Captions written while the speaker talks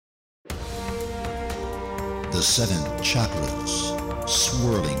The 7 chakras,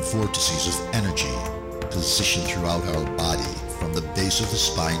 swirling vortices of energy, positioned throughout our body from the base of the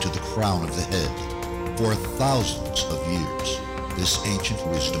spine to the crown of the head. For thousands of years, this ancient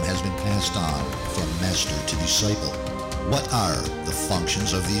wisdom has been passed on from master to disciple. What are the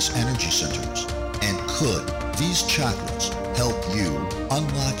functions of these energy centers? And could these chakras help you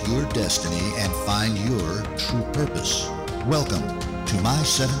unlock your destiny and find your true purpose? Welcome to My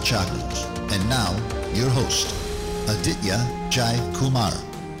 7 Chakras. And now, your host, Aditya Jai Kumar.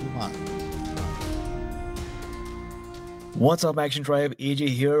 What's up, Action Tribe? AJ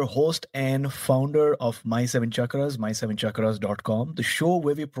here, host and founder of My 7 Chakras, my7chakras.com, the show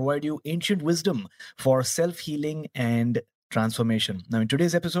where we provide you ancient wisdom for self-healing and transformation. Now, in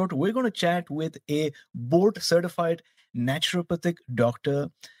today's episode, we're going to chat with a board-certified naturopathic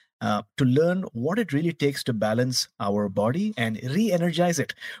doctor to learn what it really takes to balance our body and re-energize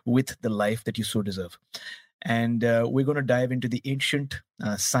it with the life that you so deserve. And we're going to dive into the ancient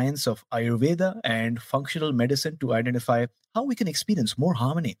science of Ayurveda and functional medicine to identify how we can experience more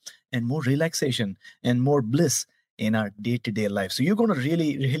harmony and more relaxation and more bliss in our day-to-day life. So you're going to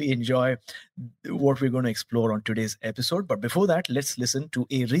really enjoy what we're going to explore on today's episode. But before that, let's listen to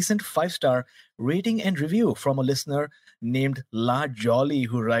a recent 5-star rating and review from a listener named La Jolly,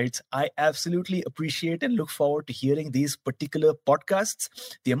 who writes, I absolutely appreciate and look forward to hearing these particular podcasts.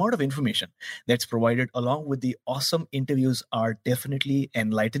 The amount of information that's provided along with the awesome interviews are definitely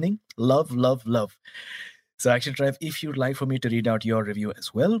enlightening. Love. So Action Tribe, if you'd like for me to read out your review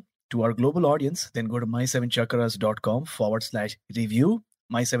as well to our global audience, then go to my7chakras.com/review,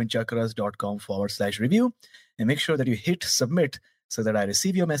 my7chakras.com/review, and make sure that you hit submit so that I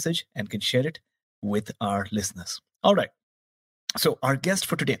receive your message and can share it with our listeners. All right. So our guest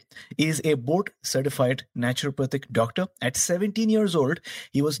for today is a board-certified naturopathic doctor. At 17 years old,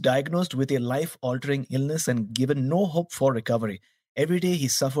 he was diagnosed with a life-altering illness and given no hope for recovery. Every day he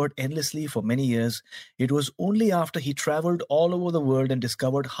suffered endlessly for many years. It was only after he traveled all over the world and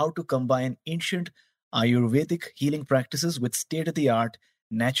discovered how to combine ancient Ayurvedic healing practices with state-of-the-art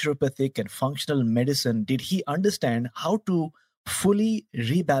naturopathic and functional medicine did he understand how to fully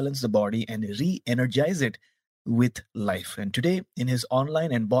rebalance the body and re-energize it with life. And today, in his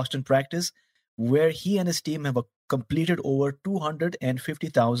online and Boston practice, where he and his team have completed over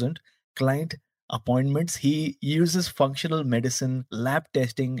 250,000 client appointments, he uses functional medicine, lab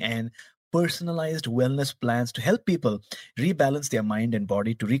testing, and personalized wellness plans to help people rebalance their mind and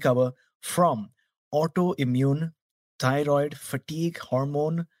body to recover from autoimmune, thyroid, fatigue,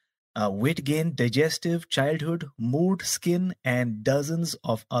 hormone, weight gain, digestive, childhood, mood, skin, and dozens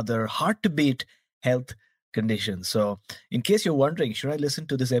of other hard-to-beat health conditions. So in case you're wondering, should I listen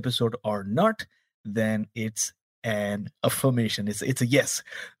to this episode or not, then it's an affirmation. It's a yes,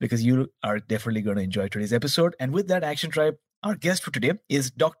 because you are definitely going to enjoy today's episode. And with that, Action Tribe, our guest for today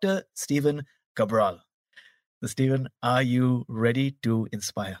is Dr. Stephen Cabral. So Stephen, are you ready to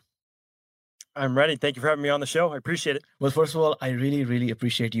inspire? I'm ready. Thank you for having me on the show. I appreciate it. Well, first of all, I really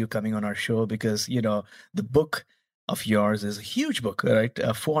appreciate you coming on our show because, the book of yours is a huge book, right?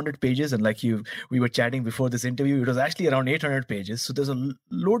 400 pages. And like we were chatting before this interview, it was actually around 800 pages. So there's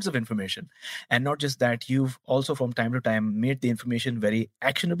loads of information. And not just that, you've also from time to time made the information very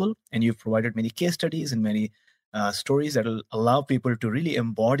actionable, and you've provided many case studies and many stories that will allow people to really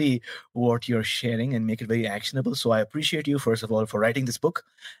embody what you're sharing and make it very actionable. So I appreciate you, first of all, for writing this book.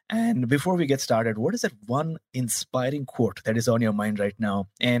 And before we get started, what is that one inspiring quote that is on your mind right now?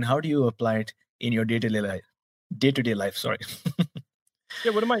 And how do you apply it in your day-to-day life?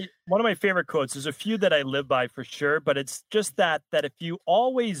 Yeah, one of my favorite quotes. There's a few that I live by for sure, but it's just that if you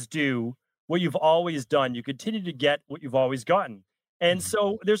always do what you've always done, you continue to get what you've always gotten. And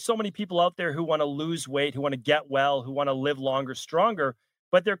so there's so many people out there who want to lose weight, who want to get well, who want to live longer, stronger,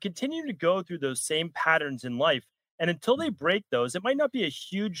 but they're continuing to go through those same patterns in life. And until they break those, it might not be a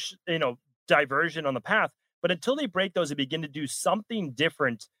huge, diversion on the path, but until they break those and begin to do something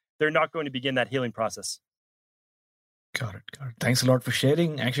different, they're not going to begin that healing process. Got it. Thanks a lot for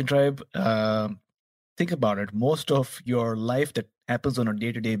sharing, Action Tribe. Think about it. Most of your life that happens on a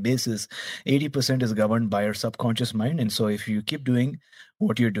day-to-day basis, 80% is governed by your subconscious mind. And so if you keep doing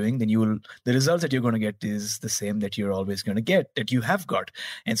what you're doing, then the results that you're going to get is the same that you're always going to get, that you have got.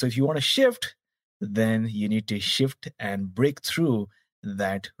 And so if you want to shift, then you need to shift and break through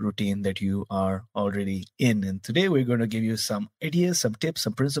that routine that you are already in. And today we're going to give you some ideas, some tips,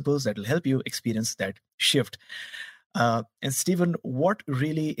 some principles that will help you experience that shift. And Stephen, what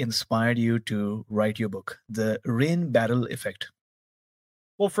really inspired you to write your book, The Rain Barrel Effect?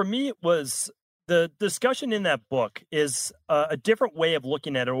 Well, for me, it was the discussion in that book is a different way of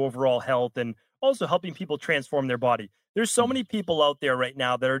looking at our overall health and also helping people transform their body. There's so many people out there right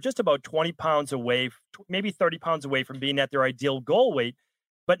now that are just about 20 pounds away, maybe 30 pounds away from being at their ideal goal weight,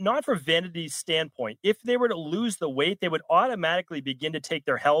 but not for vanity's standpoint. If they were to lose the weight, they would automatically begin to take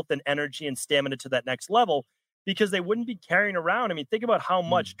their health and energy and stamina to that next level because they wouldn't be carrying around. I mean, think about how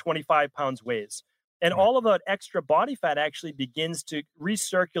much 25 pounds weighs. And all of that extra body fat actually begins to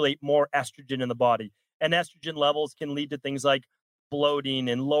recirculate more estrogen in the body. And estrogen levels can lead to things like bloating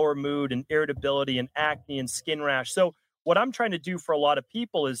and lower mood and irritability and acne and skin rash. So, what I'm trying to do for a lot of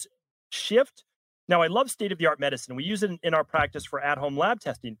people is shift. Now, I love state of the art medicine. We use it in our practice for at home lab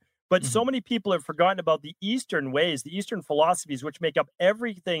testing. But so many people have forgotten about the Eastern ways, the Eastern philosophies, which make up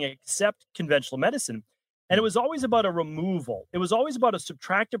everything except conventional medicine. And it was always about a removal. It was always about a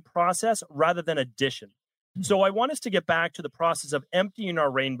subtractive process rather than addition. So I want us to get back to the process of emptying our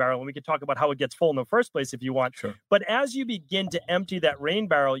rain barrel, and we can talk about how it gets full in the first place if you want. Sure. But as you begin to empty that rain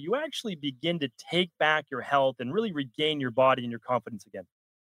barrel, you actually begin to take back your health and really regain your body and your confidence again.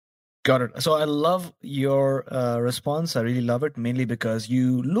 Got it. So I love your response. I really love it, mainly because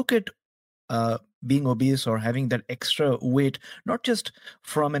you look at being obese or having that extra weight, not just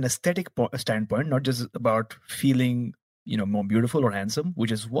from an aesthetic standpoint, not just about feeling more beautiful or handsome,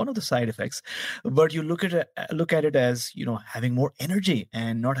 which is one of the side effects, but you look at it as having more energy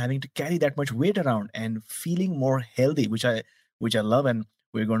and not having to carry that much weight around and feeling more healthy, which I love, and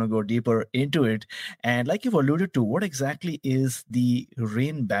we're going to go deeper into it. And like you've alluded to, what exactly is the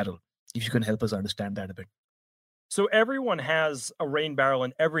rain barrel? If you can help us understand that a bit. So everyone has a rain barrel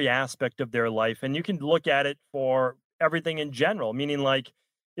in every aspect of their life, and you can look at it for everything in general, meaning like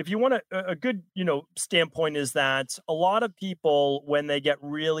if you want a good, standpoint is that a lot of people, when they get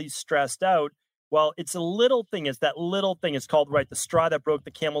really stressed out, well, it's a little thing. It's that little thing. It's called, right, the straw that broke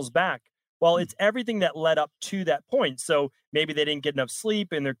the camel's back. Well, it's everything that led up to that point. So maybe they didn't get enough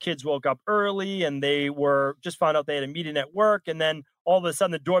sleep and their kids woke up early and they were just found out they had a meeting at work. And then all of a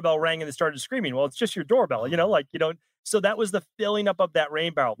sudden the doorbell rang and they started screaming. Well, it's just your doorbell, So that was the filling up of that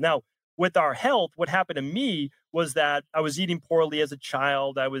rain barrel. Now, with our health, what happened to me was that I was eating poorly as a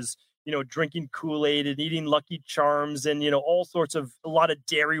child. I was, drinking Kool-Aid and eating Lucky Charms and, all sorts of a lot of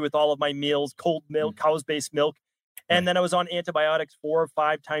dairy with all of my meals, cold milk, cow's-based milk. And then I was on antibiotics 4 or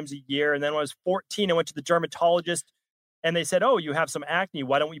 5 times a year. And then when I was 14, I went to the dermatologist and they said, oh, you have some acne.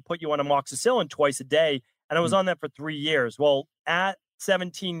 Why don't we put you on amoxicillin twice a day? And I was on that for 3 years. Well, at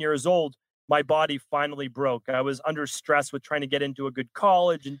 17 years old, my body finally broke. I was under stress with trying to get into a good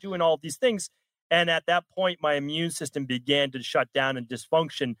college and doing all these things. And at that point, my immune system began to shut down and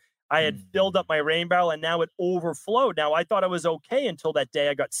dysfunction. I had filled up my rain barrel and now it overflowed. Now, I thought I was okay until that day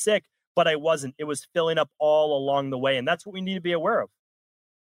I got sick, but I wasn't. It was filling up all along the way. And that's what we need to be aware of.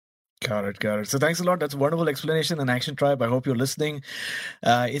 Got it. So thanks a lot. That's a wonderful explanation and Action Tribe. I hope you're listening.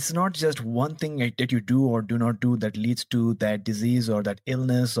 It's not just one thing that you do or do not do that leads to that disease or that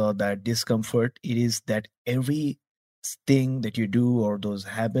illness or that discomfort. It is that every thing that you do or those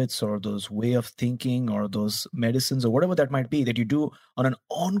habits or those way of thinking or those medicines or whatever that might be that you do on an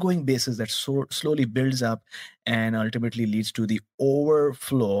ongoing basis that slowly builds up and ultimately leads to the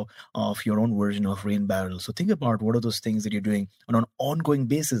overflow of your own version of rain barrel. So think about what are those things that you're doing on an ongoing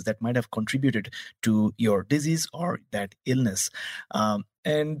basis that might have contributed to your disease or that illness.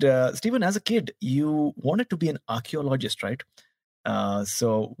 And Stephen, as a kid, you wanted to be an archaeologist, right?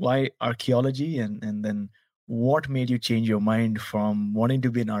 So why archaeology? And then what made you change your mind from wanting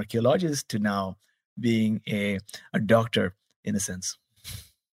to be an archaeologist to now being a doctor, in a sense?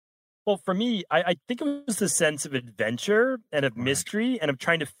 Well, for me, I think it was the sense of adventure and of mystery and of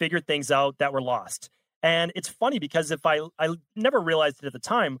trying to figure things out that were lost. And it's funny because I never realized it at the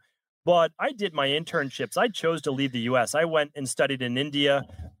time, but I did my internships. I chose to leave the US. I went and studied in India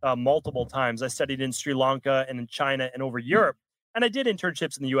multiple times. I studied in Sri Lanka and in China and over Europe. And I did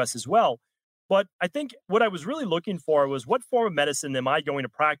internships in the US as well. But I think what I was really looking for was what form of medicine am I going to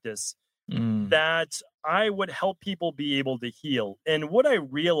practice that I would help people be able to heal. And what I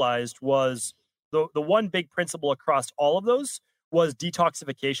realized was the one big principle across all of those was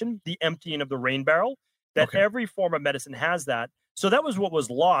detoxification, the emptying of the rain barrel, that every form of medicine has that. So that was what was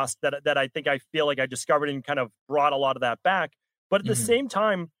lost that I think I feel like I discovered and kind of brought a lot of that back. But at the same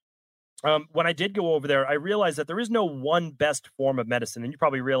time, when I did go over there, I realized that there is no one best form of medicine. And you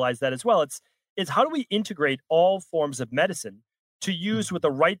probably realize that as well. It's how do we integrate all forms of medicine to use with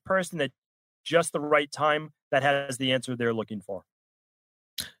the right person at just the right time that has the answer they're looking for.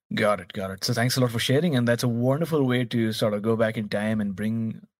 Got it. So thanks a lot for sharing. And that's a wonderful way to sort of go back in time and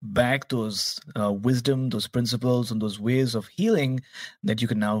bring back those wisdom, those principles, and those ways of healing that you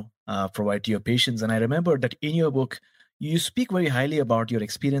can now provide to your patients. And I remember that in your book, you speak very highly about your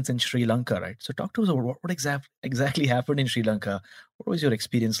experience in Sri Lanka, right? So talk to us about what exactly happened in Sri Lanka. What was your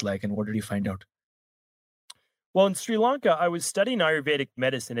experience like, and what did you find out? Well, in Sri Lanka, I was studying Ayurvedic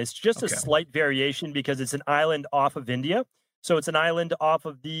medicine. It's just a Okay. slight variation because it's an island off of India. So it's an island off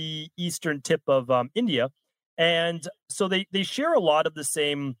of the eastern tip of India. And so they share a lot of the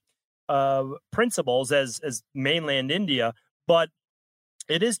same principles as mainland India, but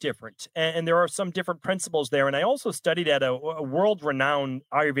it is different. And there are some different principles there. And I also studied at a world renowned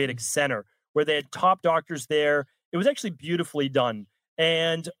Ayurvedic center where they had top doctors there. It was actually beautifully done.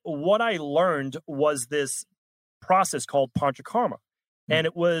 And what I learned was this process called panchakarma, Mm, and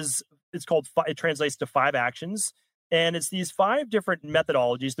it's called it translates to 5 actions, and it's these 5 different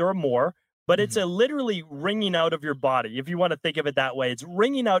methodologies. There are more, but it's mhm, a literally wringing out of your body. If you want to think of it that way, it's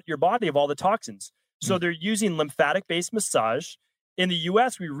wringing out your body of all the toxins. So mm. they're using lymphatic based massage. In the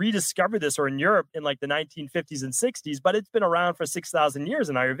US, we rediscovered this, or in Europe in like the 1950s and 60s, but it's been around for 6,000 years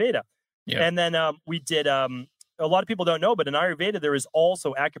in Ayurveda. Yeah. And then we did, a lot of people don't know, but in Ayurveda, there is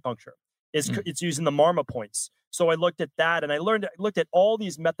also acupuncture. Mm, It's using the marma points. So I looked at that and I looked at all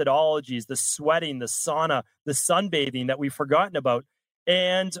these methodologies, the sweating, the sauna, the sunbathing that we've forgotten about.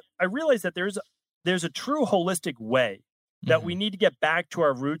 And I realized that there's a true holistic way that we mhm, need to get back to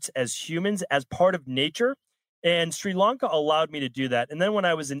our roots as humans, as part of nature. And Sri Lanka allowed me to do that. And then when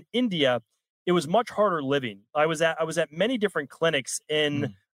I was in India, it was much harder living. I was at many different clinics in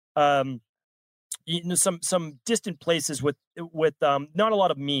mm, um, some distant places with not a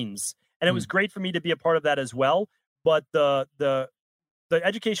lot of means, and it was mm. great for me to be a part of that as well. But the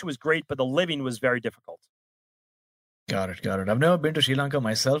education was great, but the living was very difficult. Got it. Got it. I've never been to Sri Lanka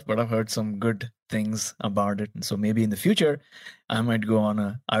myself, but I've heard some good things about it. And so maybe in the future, I might go on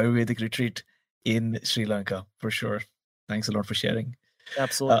a Ayurvedic retreat in Sri Lanka for sure. Thanks a lot for sharing.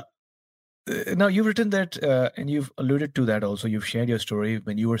 Uh, Absolutely. Now, you've written that, and you've alluded to that also. You've shared your story.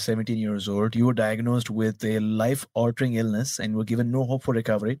 When you were 17 years old, you were diagnosed with a life altering illness and were given no hope for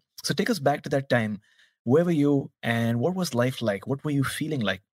recovery. So, take us back to that time. Where were you, and what was life like? What were you feeling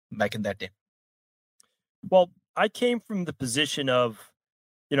like back in that day? Well, I came from the position of,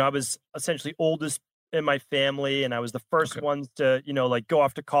 I was essentially oldest in my family, and I was the first Okay. ones to, like go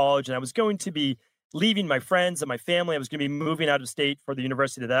off to college, and I was going to be leaving my friends and my family. I was going to be moving out of state for the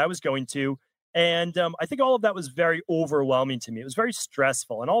university that I was going to, and I think all of that was very overwhelming to me. It was very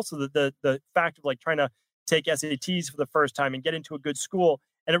stressful, and also the fact of like trying to take SATs for the first time and get into a good school,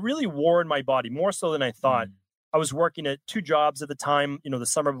 and it really wore in my body more so than I thought. Mm, I was working at 2 jobs at the time, the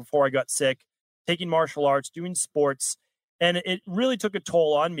summer before I got sick, taking martial arts, doing sports, and it really took a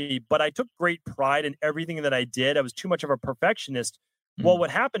toll on me. But I took great pride in everything that I did. I was too much of a perfectionist. Well, mm, what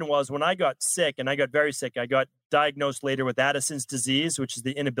happened was when I got sick, and I got very sick, I got diagnosed later with Addison's disease, which is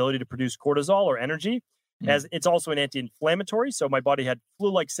the inability to produce cortisol or energy, mm. as it's also an anti-inflammatory. So my body had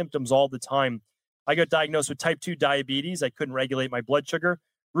flu-like symptoms all the time. I got diagnosed with type 2 diabetes. I couldn't regulate my blood sugar,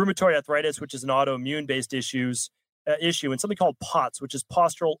 rheumatoid arthritis, which is an autoimmune based issue, and something called POTS, which is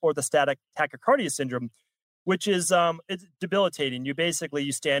postural orthostatic tachycardia syndrome, which is it's debilitating.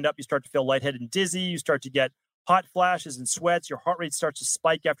 You stand up, you start to feel lightheaded and dizzy, you start to get hot flashes and sweats, your heart rate starts to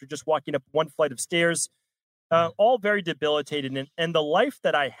spike after just walking up one flight of stairs. Mm. All very debilitating, and the life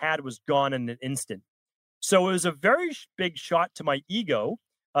that I had was gone in an instant. So it was a very big shot to my ego,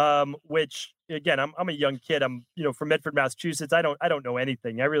 which again, I'm a young kid. I'm from Medford, Massachusetts. I don't know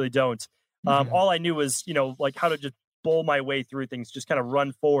anything. I really don't. Mhm. All I knew was like how to just bowl my way through things, just kind of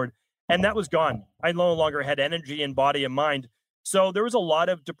run forward, and that was gone. I no longer had energy in body and mind. So there was a lot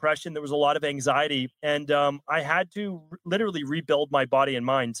of depression. There was a lot of anxiety, and I had to literally rebuild my body and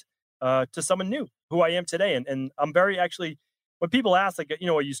mind to someone new, who I am today. And I'm very actually when people ask, like,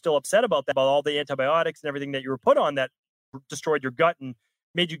 are you still upset about that, about all the antibiotics and everything that you were put on that destroyed your gut and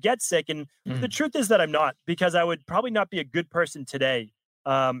made you get sick? And the Mm. truth is that I'm not, because I would probably not be a good person today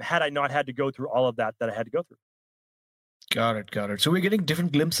had I not had to go through all of that I had to go through. Got it, got it. So we're getting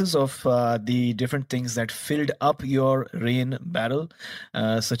different glimpses of the different things that filled up your rain battle,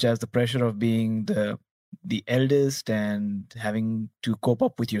 such as the pressure of being the eldest and having to cope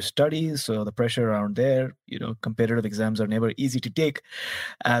up with your studies. So the pressure around there, competitive exams are never easy to take,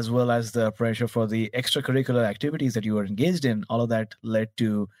 as well as the pressure for the extracurricular activities that you were engaged in. All of that led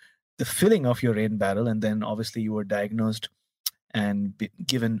to the filling of your rain battle, and then obviously you were diagnosed and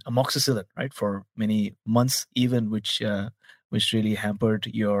given amoxicillin, right, for many months, even which really hampered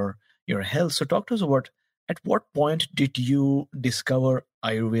your health. So talk to us about at what point did you discover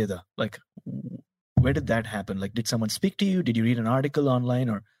Ayurveda? Like, where did that happen? Like, did someone speak to you? Did you read an article online,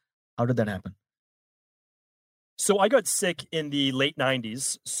 or how did that happen? So I got sick in the late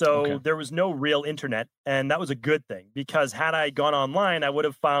 90s. So Okay. there was no real internet. And that was a good thing because had I gone online, I would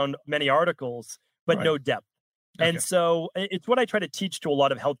have found many articles, but Right. no depth. And Okay. so it's what I try to teach to a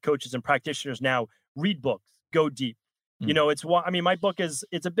lot of health coaches and practitioners now. Read books, go deep. You Mm. know, I mean, my book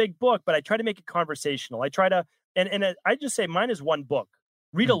it's a big book, but I try to make it conversational. I try to, I just say mine is one book.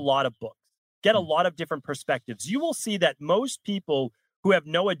 Read a Mm. lot of books, get a Mm. lot of different perspectives. You will see that most people who have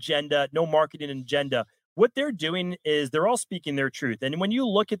no agenda, no marketing agenda, what they're doing is they're all speaking their truth. And when you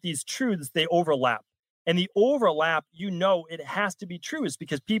look at these truths, they overlap. And the overlap, you know, it has to be true. Is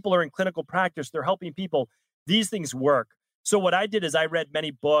because people are in clinical practice, they're helping people. These things work. So what I did is I read many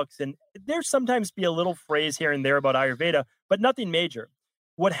books, and there sometimes be a little phrase here and there about Ayurveda, but nothing major.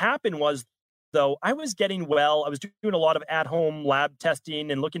 What happened was, though, I was getting well. I was doing a lot of at-home lab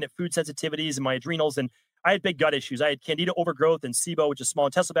testing and looking at food sensitivities and my adrenals, and I had big gut issues. I had candida overgrowth and SIBO, which is small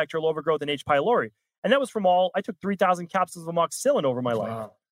intestinal bacterial overgrowth, and H. pylori. And that was from I took 3,000 capsules of amoxicillin over my life.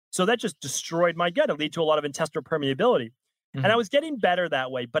 Wow. So that just destroyed my gut. It led to a lot of intestinal permeability. And I Mhm. was getting better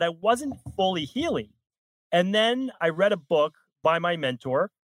that way, but I wasn't fully healing. And then I read a book by my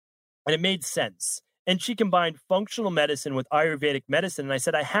mentor, and it made sense. And she combined functional medicine with Ayurvedic medicine. And I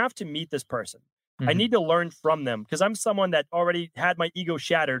said, I have to meet this person. I Mhm. need to learn from them because I'm someone that already had my ego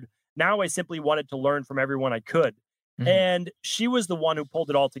shattered. Now I simply wanted to learn from everyone I could. Mhm. And she was the one who pulled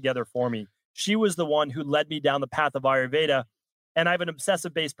it all together for me. She was the one who led me down the path of Ayurveda. And I have an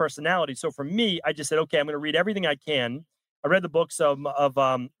obsessive based personality. So for me, I just said, okay, I'm going to read everything I can. I read the books of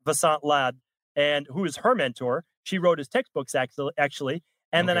Vasant Lad, and who is her mentor. She wrote his textbooks actually.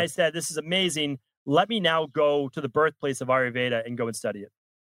 And then Okay. I said, this is amazing. Let me now go to the birthplace of Ayurveda and go and study it.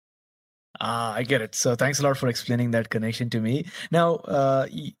 Ah, I get it. So thanks a lot for explaining that connection to me. Now,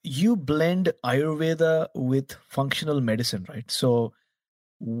 you blend Ayurveda with functional medicine, right? So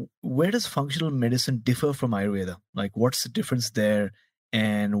where does functional medicine differ from Ayurveda? Like, what's the difference there,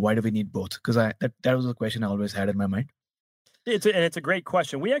 and why do we need both? Because that was a question I always had in my mind. It's a great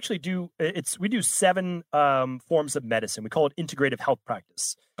question. We actually do we do 7 forms of medicine. We call it integrative health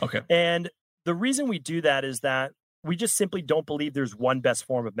practice. Okay. And the reason we do that is that we just simply don't believe there's one best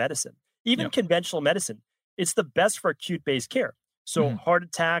form of medicine. Even Yeah. conventional medicine, it's the best for acute based care. So Mhm. heart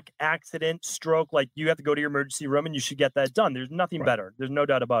attack, accident, stroke, like you have to go to your emergency room and you should get that done. There's nothing Right. better. There's no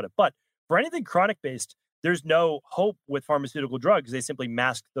doubt about it. But for anything chronic based, there's no hope with pharmaceutical drugs. They simply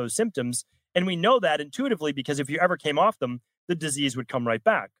mask those symptoms. And we know that intuitively because if you ever came off them, the disease would come right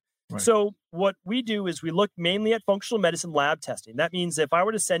back. Right. So what we do is we look mainly at functional medicine lab testing. That means if I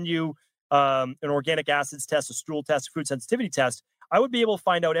were to send you an organic acids test, a stool test, a food sensitivity test, I would be able to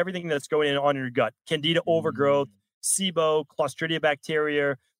find out everything that's going on in your gut: candida overgrowth, Mm. SIBO, Clostridia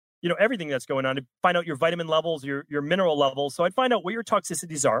bacteria, you know, everything that's going on, to find out your vitamin levels, your mineral levels. So I'd find out what your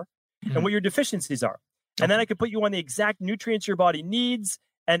toxicities are and Mhm. what your deficiencies are. And then Okay. I could put you on the exact nutrients your body needs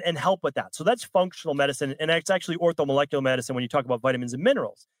and help with that. So that's functional medicine. And it's actually orthomolecular medicine when you talk about vitamins and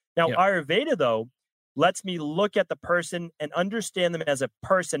minerals. Now, Yeah. Ayurveda, though, lets me look at the person and understand them as a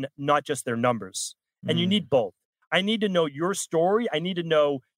person, not just their numbers. And you Mm. need both. I need to know your story. I need to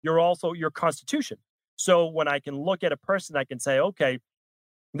know your constitution. So when I can look at a person, I can say, okay,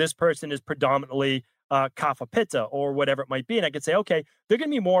 this person is predominantly kapha pitta or whatever it might be. And I could say, okay, they're going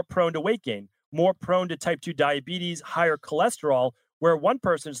to be more prone to weight gain, more prone to type 2 diabetes, higher cholesterol, where one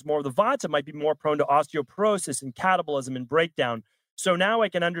person is more of the vata might be more prone to osteoporosis and catabolism and breakdown. So now I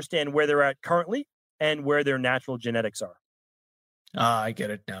can understand where they're at currently and where their natural genetics are. Ah, I get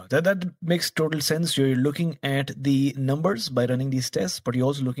it now. That makes total sense. You're looking at the numbers by running these tests, but you're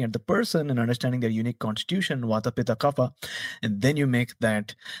also looking at the person and understanding their unique constitution, Vata, Pitta, Kapha, and then you make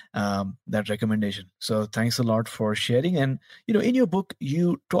that recommendation. So thanks a lot for sharing. And in your book,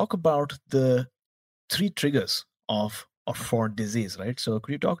 you talk about the 3 triggers of for disease, right? So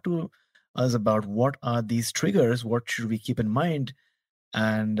could you talk to us about what are these triggers? What should we keep in mind,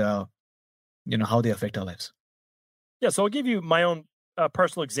 and how they affect our lives? Yeah, so I'll give you my own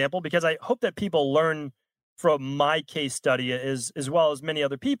personal example because I hope that people learn from my case study as well as many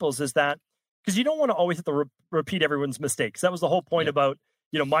other people's. Is that because you don't want to always have to repeat everyone's mistakes. That was the whole point Yeah. about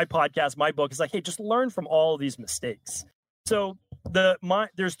my podcast, my book is like, hey, just learn from all of these mistakes. So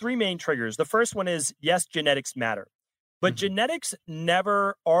there's 3 main triggers. The first one is, yes, genetics matter, but Mhm. genetics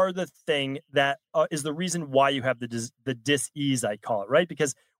never are the thing that is the reason why you have the dis-ease, I call it, right?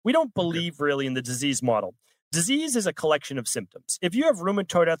 Because we don't Okay. believe really in the disease model. Disease is a collection of symptoms. If you have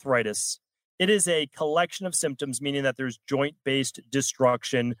rheumatoid arthritis, it is a collection of symptoms, meaning that there's joint-based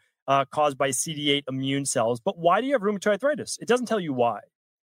destruction caused by CD8 immune cells. But why do you have rheumatoid arthritis? It doesn't tell you why.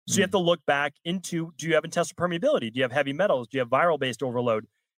 So you have to look back into, do you have intestinal permeability? Do you have heavy metals? Do you have viral-based overload?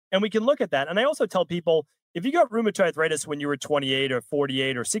 And we can look at that. And I also tell people, if you got rheumatoid arthritis when you were 28 or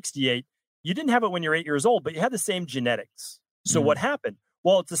 48 or 68, you didn't have it when you're 8 years old, but you had the same genetics. So what happened?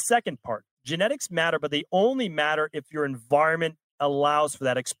 Well, it's the second part. Genetics matter, but they only matter if your environment allows for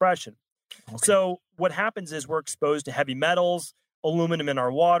that expression. Okay. So what happens is we're exposed to heavy metals, aluminum in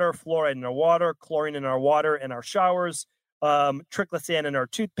our water, fluoride in our water, chlorine in our water and our showers, triclosan in our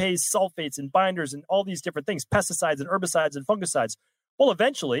toothpaste, sulfates and binders, and all these different things, pesticides and herbicides and fungicides. Well,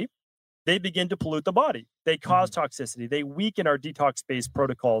 eventually, they begin to pollute the body. They cause toxicity. They weaken our detox-based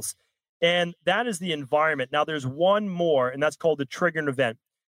protocols. And that is the environment. Now, there's one more, and that's called the triggering event.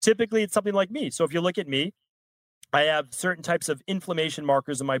 Typically, it's something like me. So if you look at me, I have certain types of inflammation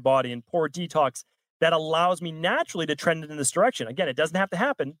markers in my body and poor detox that allows me naturally to trend in this direction. Again, it doesn't have to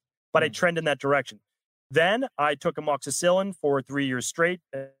happen, but I trend in that direction. Then I took amoxicillin for 3 years straight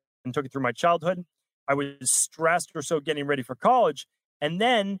and took it through my childhood. I was stressed or so getting ready for college. And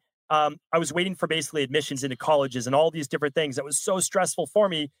then I was waiting for basically admissions into colleges and all these different things. That was so stressful for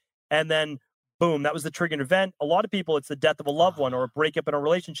me. And then, boom, that was the triggering event. A lot of people, it's the death of a loved one or a breakup in a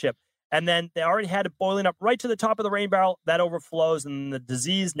relationship. And then they already had it boiling up right to the top of the rain barrel. That overflows, and the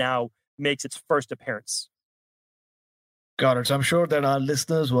disease now makes its first appearance. Got it. So I'm sure that our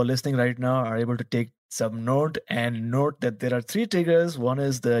listeners who are listening right now are able to take some note and note that there are 3 triggers. One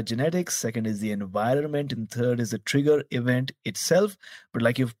is the genetics, second is the environment, and third is the trigger event itself. But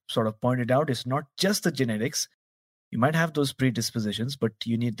like you've sort of pointed out, it's not just the genetics. You might have those predispositions, but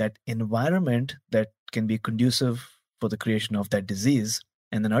you need that environment that can be conducive for the creation of that disease.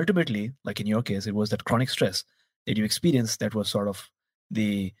 And then ultimately, like in your case, it was that chronic stress that you experienced that was sort of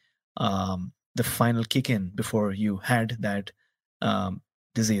the final kick in before you had that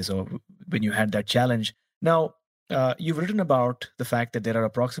disease or when you had that challenge. Now, you've written about the fact that there are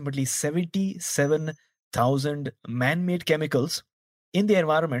approximately 77,000 man-made chemicals in the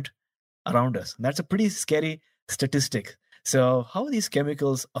environment around us. That's a pretty scary statistic. So how are these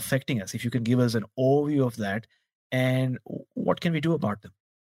chemicals affecting us? If you can give us an overview of that, and what can we do about them?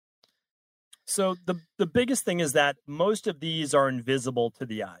 So the biggest thing is that most of these are invisible to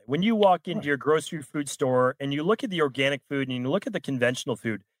the eye. When you walk into your grocery food store and you look at the organic food and you look at the conventional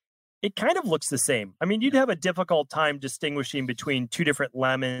food, it kind of looks the same. I mean, you'd have a difficult time distinguishing between 2 different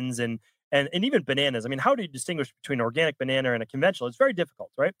lemons and even bananas. I mean, how do you distinguish between an organic banana and a conventional? It's very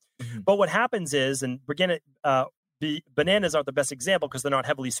difficult, right? But what happens is, and again, the bananas aren't the best example because they're not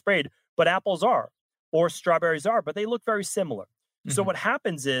heavily sprayed, but apples are, or strawberries are, but they look very similar. So what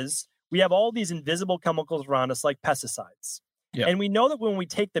happens is we have all these invisible chemicals around us like pesticides. Yep. And we know that when we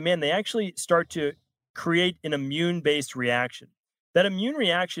take them in, they actually start to create an immune-based reaction. That immune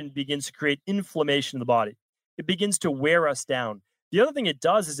reaction begins to create inflammation in the body. It begins to wear us down. The other thing it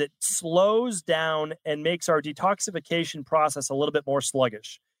does is it slows down and makes our detoxification process a little bit more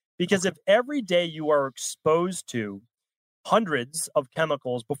sluggish. Because if every day you are exposed to hundreds of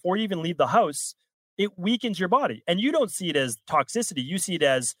chemicals before you even leave the house, it weakens your body. And you don't see it as toxicity. You see it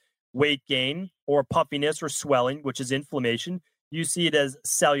as weight gain or puffiness or swelling, which is inflammation. You see it as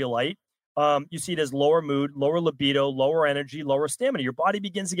cellulite. You see it as lower mood, lower libido, lower energy, lower stamina. Your body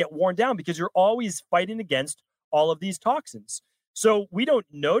begins to get worn down because you're always fighting against all of these toxins. So we don't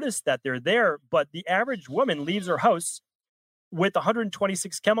notice that they're there, but the average woman leaves her house with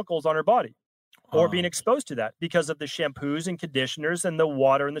 126 chemicals on her body or being exposed to that because of the shampoos and conditioners and the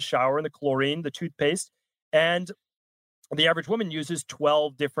water in the shower and the chlorine, the toothpaste. And the average woman uses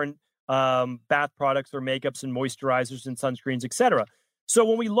 12 different bath products or makeups and moisturizers and sunscreens, etc. So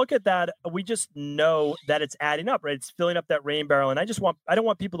when we look at that, we just know that it's adding up, right? It's filling up that rain barrel. And I don't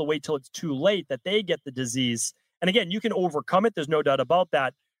want people to wait till it's too late that they get the disease. And again, you can overcome it. There's no doubt about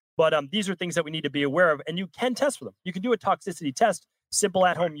that. But these are things that we need to be aware of. And you can test for them. You can do a toxicity test, simple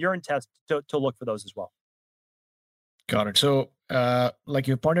at-home urine test to look for those as well. Got it. So like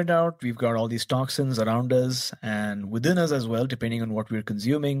you pointed out, we've got all these toxins around us and within us as well, depending on what we're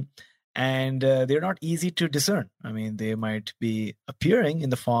consuming. And they're not easy to discern. I mean, they might be appearing in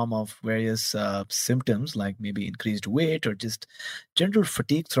the form of various symptoms like maybe increased weight or just general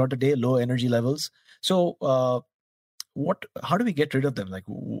fatigue throughout the day, low energy levels. So how do we get rid of them? Like,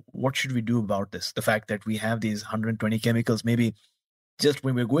 what should we do about this? The fact that we have these 120 chemicals, maybe just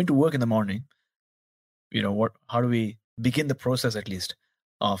when we're going to work in the morning, how do we begin the process at least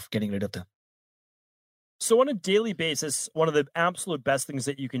of getting rid of them? So on a daily basis, one of the absolute best things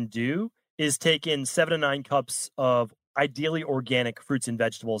that you can do is take in 7 to 9 cups of ideally organic fruits and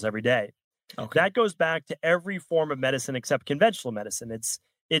vegetables every day. Okay. That goes back to every form of medicine except conventional medicine.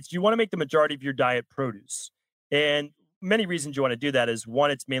 It's you want to make the majority of your diet produce. And many reasons you want to do that is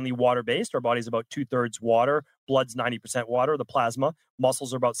one, it's mainly water based. Our body's about 2/3 water, blood's 90% water, the plasma,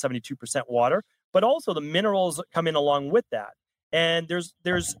 muscles are about 72% water, but also the minerals that come in along with that. And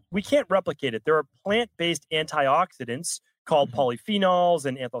we can't replicate it. There are plant-based antioxidants called polyphenols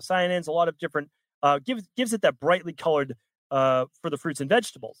and anthocyanins, a lot of different gives it that brightly colored for the fruits and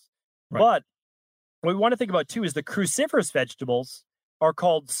vegetables. Right. But what we want to think about too is the cruciferous vegetables are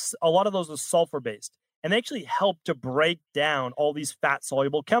called, a lot of those are sulfur based, and they actually help to break down all these fat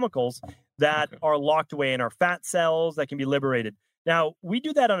soluble chemicals that are locked away in our fat cells that can be liberated. Now, we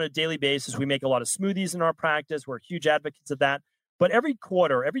do that on a daily basis. We make a lot of smoothies in our practice. We're huge advocates of that. But every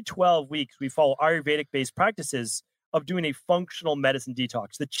quarter, every 12 weeks, we follow Ayurvedic based practices of doing a functional medicine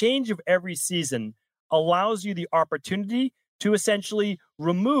detox. The change of every season allows you the opportunity to essentially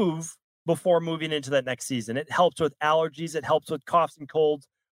remove before moving into that next season. It helps with allergies, it helps with coughs and colds,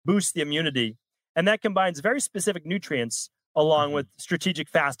 boosts the immunity, and that combines very specific nutrients along with strategic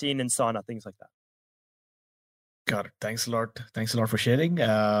fasting and sauna, things like that. Got it. Thanks a lot. Thanks a lot for sharing.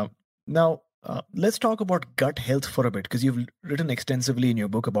 Now, let's talk about gut health for a bit, because you've written extensively in your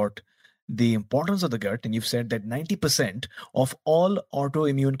book about the importance of the gut, and you've said that 90% of all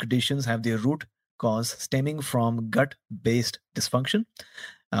autoimmune conditions have their root cause stemming from gut-based dysfunction,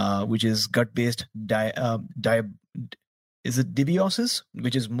 which is gut-based is it dysbiosis,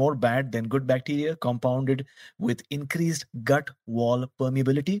 which is more bad than good bacteria, compounded with increased gut wall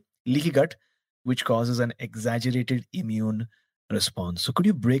permeability, leaky gut, which causes an exaggerated immune response. So could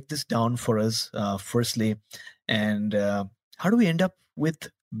you break this down for us, firstly, and how do we end up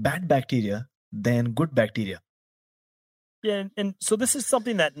with bad bacteria than good bacteria? Yeah, and so this is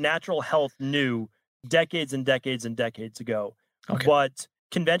something that natural health knew decades and decades and decades ago, but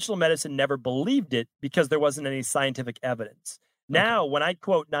conventional medicine never believed it because there wasn't any scientific evidence. Now, when I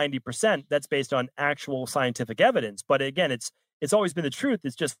quote 90%, that's based on actual scientific evidence. But again, it's always been the truth.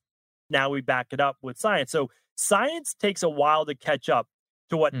 It's just now we back it up with science. So science takes a while to catch up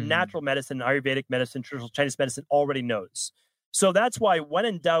to what natural medicine, Ayurvedic medicine, traditional Chinese medicine already knows. So that's why when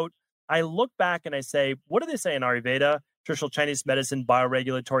in doubt, I look back and I say, what do they say in Ayurveda, traditional Chinese medicine,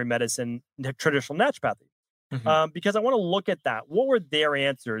 bioregulatory medicine, traditional naturopathy? Because I want to look at that. What were their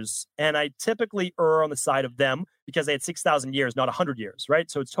answers? And I typically err on the side of them because they had 6,000 years, not 100 years, right?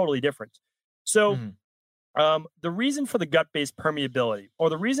 So it's totally different. So the reason for the gut-based permeability, or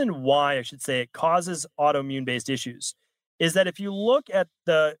the reason why I should say it causes autoimmune-based issues, is that if you look at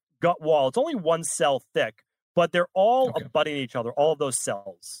the gut wall, it's only one cell thick, but they're all abutting each other, all of those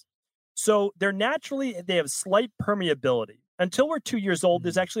cells. So they have slight permeability. Until we're 2 years old,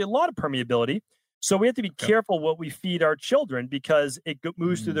 there's actually a lot of permeability. So we have to be careful what we feed our children because it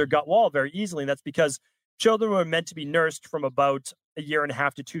moves through their gut wall very easily. And that's because children were meant to be nursed from about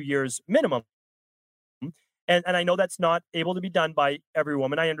 1.5 to 2 years minimum. And I know that's not able to be done by every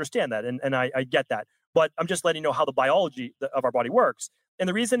woman. I understand that. And I get that. But I'm just letting you know how the biology of our body works. And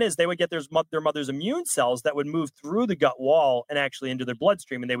the reason is they would get their mother's immune cells that would move through the gut wall and actually into their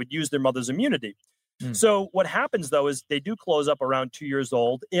bloodstream, and they would use their mother's immunity. So what happens, though, is they do close up around 2 years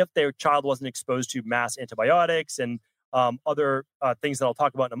old if their child wasn't exposed to mass antibiotics and other things that I'll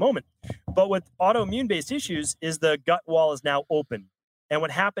talk about in a moment. But with autoimmune-based issues is the gut wall is now open. And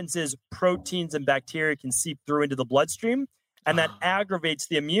what happens is proteins and bacteria can seep through into the bloodstream, and that aggravates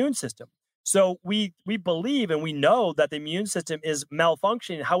the immune system. So we believe and we know that the immune system is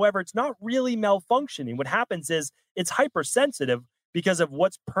malfunctioning. However, it's not really malfunctioning. What happens is it's hypersensitive because of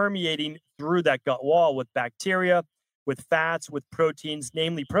what's permeating through that gut wall with bacteria, with fats, with proteins,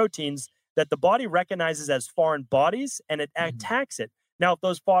 namely proteins that the body recognizes as foreign bodies, and it attacks it. Now, if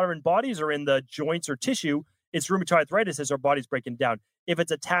those foreign bodies are in the joints or tissue, it's rheumatoid arthritis as our body's breaking down. If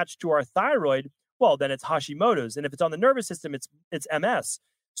it's attached to our thyroid, well, then it's Hashimoto's. And if it's on the nervous system, it's MS.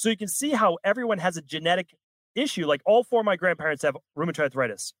 So you can see how everyone has a genetic issue. Like all four of my grandparents have rheumatoid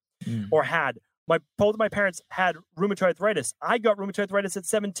arthritis or had. Both of my parents had rheumatoid arthritis. I got rheumatoid arthritis at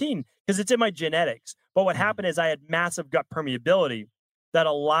 17 because it's in my genetics. But what happened is I had massive gut permeability that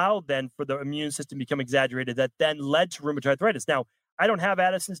allowed then for the immune system to become exaggerated that then led to rheumatoid arthritis. Now, I don't have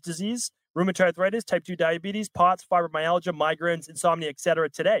Addison's disease, rheumatoid arthritis, type 2 diabetes, POTS, fibromyalgia, migraines, insomnia, etc.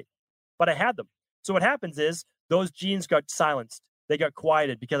 today, but I had them. So what happens is those genes got silenced. They got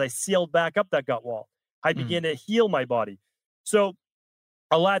quieted because I sealed back up that gut wall. I began to heal my body. So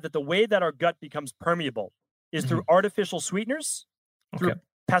I'll add that the way that our gut becomes permeable is through artificial sweeteners, through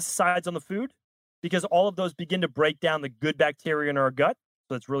pesticides on the food, because all of those begin to break down the good bacteria in our gut.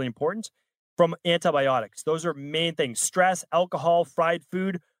 So that's really important. From antibiotics. Those are main things. Stress, alcohol, fried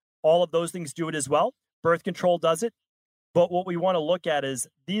food, all of those things do it as well. Birth control does it. But what we want to look at is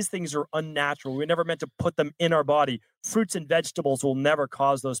these things are unnatural. We're never meant to put them in our body. Fruits and vegetables will never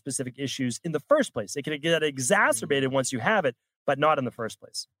cause those specific issues in the first place. It can get exacerbated once you have it, but not in the first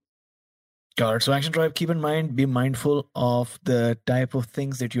place. Got it. So Action Tribe, keep in mind, be mindful of the type of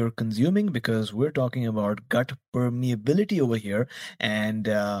things that you're consuming, because we're talking about gut permeability over here. And,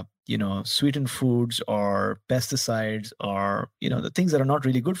 sweetened foods or pesticides or, the things that are not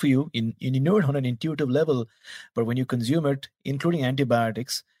really good for you, you know it on an intuitive level. But when you consume it, including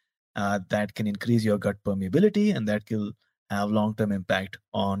antibiotics, that can increase your gut permeability, and that will have long-term impact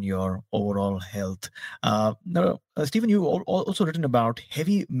on your overall health. Now, Stephen, you also written about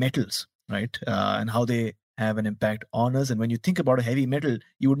heavy metals, right? And how they have an impact on us. And when you think about a heavy metal,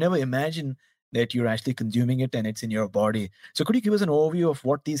 you would never imagine that you're actually consuming it and it's in your body. So could you give us an overview of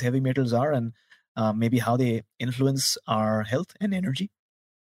what these heavy metals are, and maybe how they influence our health and energy?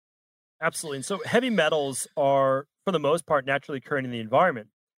 Absolutely. And so heavy metals are, for the most part, naturally occurring in the environment.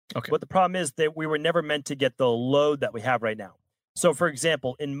 Okay. But the problem is that we were never meant to get the load that we have right now. So, for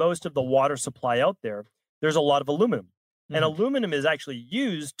example, in most of the water supply out there, there's a lot of aluminum. And aluminum is actually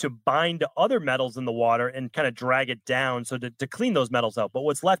used to bind to other metals in the water and kind of drag it down, so to clean those metals out. But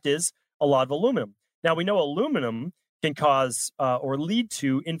what's left is a lot of aluminum. Now, we know aluminum can cause or lead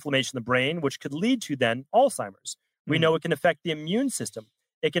to inflammation in the brain, which could lead to then Alzheimer's. We know it can affect the immune system.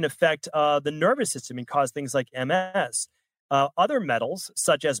 It can affect the nervous system and cause things like MS. Other metals,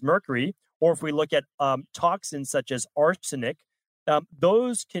 such as mercury, or if we look at toxins such as arsenic,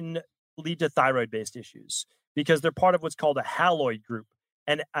 those can lead to thyroid-based issues, because they're part of what's called a haloid group.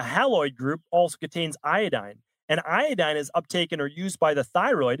 And a haloid group also contains iodine. And iodine is uptaken or used by the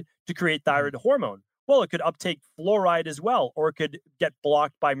thyroid to create thyroid hormone. Well, it could uptake fluoride as well, or it could get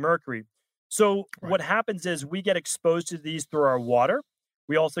blocked by mercury. So what happens is we get exposed to these through our water.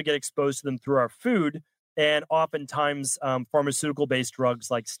 We also get exposed to them through our food. And oftentimes pharmaceutical-based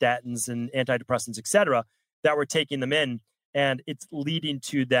drugs like statins and antidepressants, et cetera, that we're taking them in. And it's leading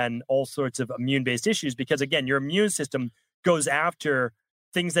to then all sorts of immune-based issues, because, again, your immune system goes after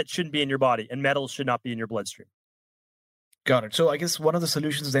things that shouldn't be in your body, and metals should not be in your bloodstream. Got it. So I guess one of the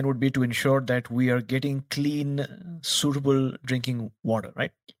solutions then would be to ensure that we are getting clean, suitable drinking water,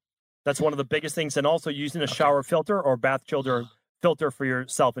 right? That's one of the biggest things. And also using a shower filter or bath filter for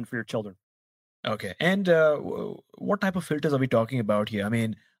yourself and for your children. Okay. And what type of filters are we talking about here? I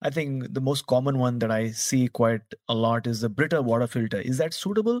mean, I think the most common one that I see quite a lot is the Brita water filter. Is that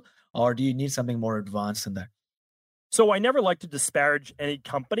suitable, or do you need something more advanced than that? So I never like to disparage any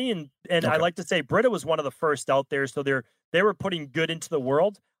company, and I like to say Brita was one of the first out there. So they were putting good into the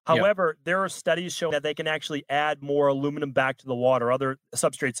world. However, there are studies showing that they can actually add more aluminum back to the water, other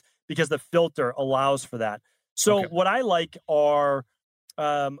substrates, because the filter allows for that. So what I like are,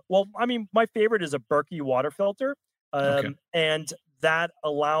 my favorite is a Berkey water filter. And that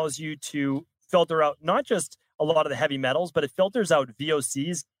allows you to filter out not just a lot of the heavy metals, but it filters out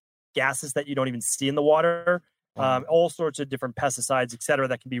VOCs, gases that you don't even see in the water, all sorts of different pesticides, et cetera,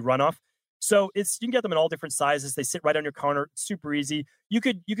 that can be runoff. So you can get them in all different sizes. They sit right on your counter, super easy. You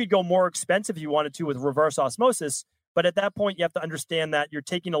could go more expensive if you wanted to with reverse osmosis, but at that point you have to understand that you're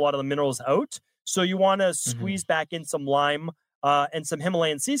taking a lot of the minerals out. So you want to squeeze back in some lime and some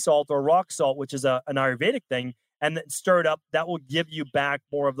Himalayan sea salt or rock salt, which is an Ayurvedic thing, and then stir it up. That will give you back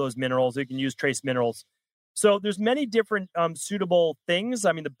more of those minerals. You can use trace minerals. So there's many different suitable things.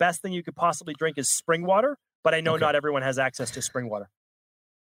 I mean, the best thing you could possibly drink is spring water, but I know not everyone has access to spring water.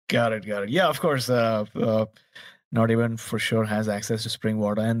 Got it. Yeah, of course. Not everyone for sure has access to spring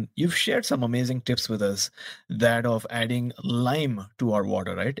water. And you've shared some amazing tips with us, that of adding lime to our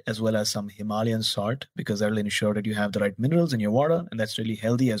water, right? As well as some Himalayan salt, because that'll ensure that you have the right minerals in your water, and that's really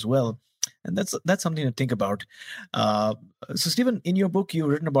healthy as well. And that's something to think about. So, Stephen, in your book, you've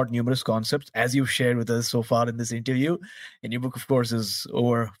written about numerous concepts, as you've shared with us so far in this interview. And your book, of course, is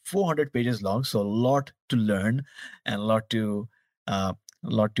over 400 pages long, so a lot to learn and a lot to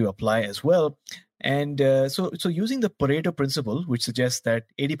apply as well. And so using the Pareto principle, which suggests that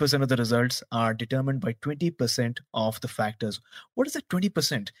 80% of the results are determined by 20% of the factors, what is that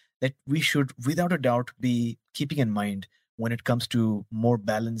 20% that we should, without a doubt, be keeping in mind when it comes to more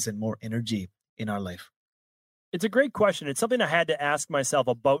balance and more energy in our life? It's a great question. It's something I had to ask myself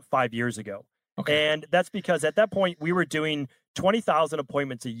about 5 years ago. And that's because at that point, we were doing 20,000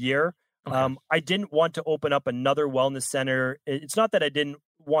 appointments a year. I didn't want to open up another wellness center. It's not that I didn't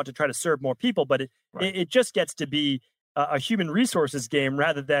want to try to serve more people, but it just gets to be a human resources game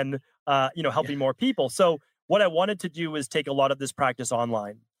rather than helping more people. So what I wanted to do was take a lot of this practice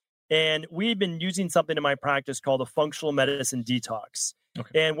online. And we've been using something in my practice called a functional medicine detox.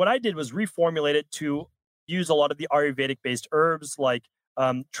 And what I did was reformulate it to use a lot of the Ayurvedic-based herbs like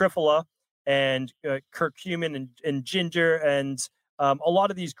triphala and curcumin and ginger and a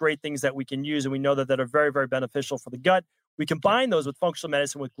lot of these great things that we can use, and we know that are very, very beneficial for the gut. We combine those with functional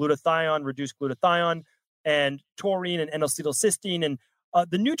medicine with glutathione, reduced glutathione, and taurine and N-acetylcysteine, and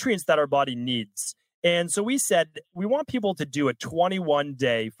the nutrients that our body needs. And so we said we want people to do a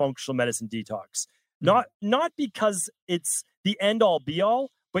 21-day functional medicine detox, not because it's the end-all be-all,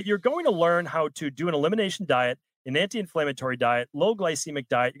 but you're going to learn how to do an elimination diet, an anti-inflammatory diet, low glycemic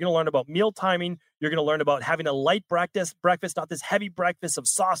diet. You're going to learn about meal timing. You're going to learn about having a light breakfast, not this heavy breakfast of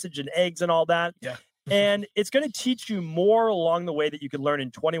sausage and eggs and all that. Yeah. And it's going to teach you more along the way that you could learn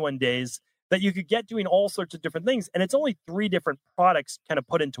in 21 days that you could get doing all sorts of different things. And it's only 3 different products kind of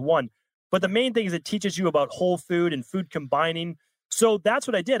put into one. But the main thing is it teaches you about whole food and food combining. So that's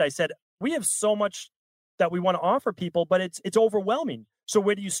what I did. I said, we have so much that we want to offer people, but it's overwhelming. So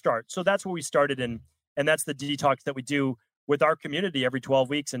where do you start? So that's where we started, and that's the detox that we do with our community every 12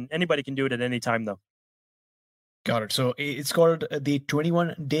 weeks, and anybody can do it at any time, though. Got it. So it's called the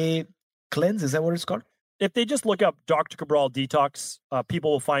 21-day cleanse. Is that what it's called? If they just look up Dr. Cabral Detox,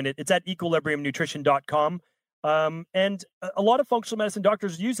 people will find it. It's at equilibriumnutrition.com. And a lot of functional medicine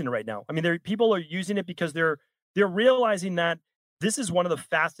doctors are using it right now. I mean, people are using it because they're realizing that this is one of the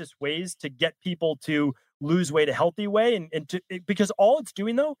fastest ways to get people to lose weight a healthy way. Because all it's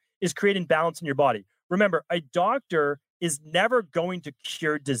doing, though, is creating balance in your body. Remember, a doctor is never going to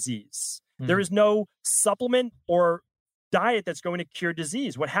cure disease. There is no supplement or diet that's going to cure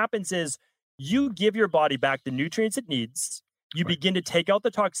disease. What happens is you give your body back the nutrients it needs. You begin to take out the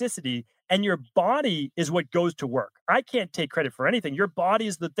toxicity, and your body is what goes to work. I can't take credit for anything. Your body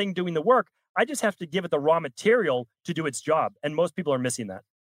is the thing doing the work. I just have to give it the raw material to do its job. And most people are missing that.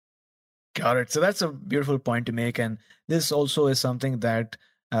 Got it. So that's a beautiful point to make. And this also is something that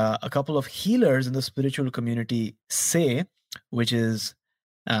a couple of healers in the spiritual community say, which is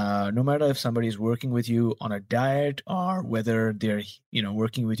no matter if somebody is working with you on a diet or whether they're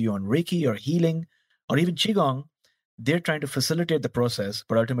working with you on Reiki or healing or even Qigong, they're trying to facilitate the process,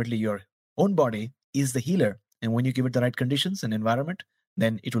 but ultimately your own body is the healer. And when you give it the right conditions and environment,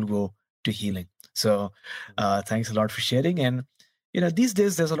 then it will go to healing. So thanks a lot for sharing. And these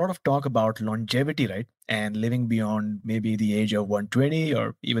days there's a lot of talk about longevity, right? And living beyond maybe the age of 120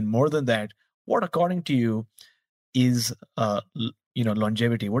 or even more than that. What, according to you, is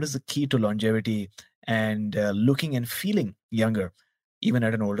longevity? What is the key to longevity and looking and feeling younger, even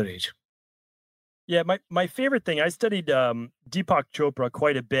at an older age? Yeah, my favorite thing, I studied Deepak Chopra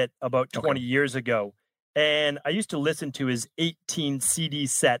quite a bit about 20 years ago. And I used to listen to his 18 CD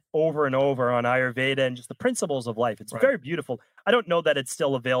set over and over on Ayurveda and just the principles of life. It's very beautiful. I don't know that it's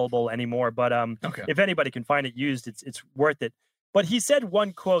still available anymore, but if anybody can find it used, it's worth it. But he said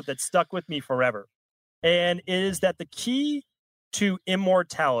one quote that stuck with me forever. And it is that the key to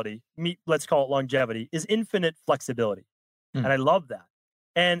immortality, let's call it longevity, is infinite flexibility. And I love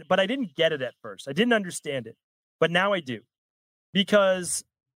that. But I didn't get it at first. I didn't understand it. But now I do. Because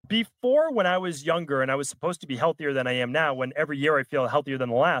before, when I was younger and I was supposed to be healthier than I am now, when every year I feel healthier than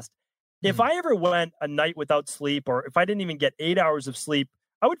the last, if I ever went a night without sleep, or if I didn't even get 8 hours of sleep,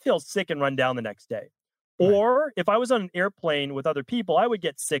 I would feel sick and run down the next day. Or if I was on an airplane with other people, I would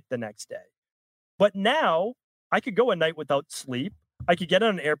get sick the next day. But now I could go a night without sleep. I could get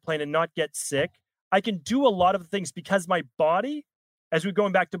on an airplane and not get sick. I can do a lot of things because my body, as we're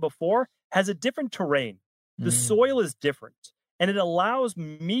going back to before, has a different terrain. The soil is different. And it allows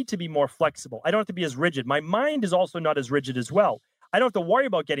me to be more flexible. I don't have to be as rigid. My mind is also not as rigid as well. I don't have to worry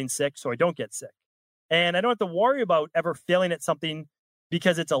about getting sick, so I don't get sick. And I don't have to worry about ever failing at something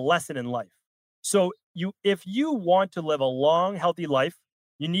because it's a lesson in life. So if you want to live a long, healthy life,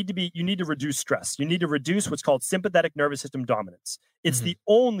 you need to reduce stress. You need to reduce what's called sympathetic nervous system dominance. It's the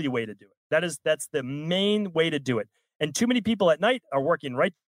only way to do it. That's the main way to do it. And too many people at night are working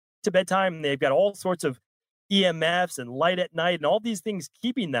right to bedtime, and they've got all sorts of EMFs and light at night and all these things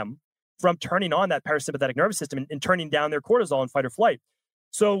keeping them from turning on that parasympathetic nervous system and turning down their cortisol in fight or flight.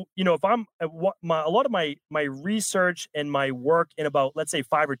 So, if I'm a lot of my research and my work in about, let's say,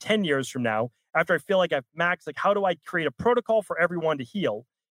 5 or 10 years from now, after I feel like I've maxed, like, how do I create a protocol for everyone to heal,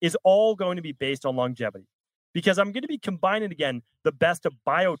 is all going to be based on longevity. Because I'm going to be combining, again, the best of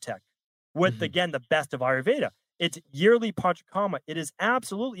biotech with, again, the best of Ayurveda. It's yearly panchakama. It is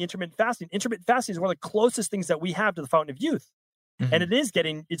absolutely intermittent fasting. Intermittent fasting is one of the closest things that we have to the fountain of youth. And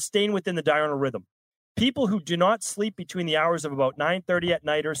it's staying within the diurnal rhythm. People who do not sleep between the hours of about 9:30 at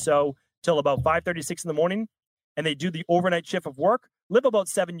night or so till about 5:36 in the morning, and they do the overnight shift of work, live about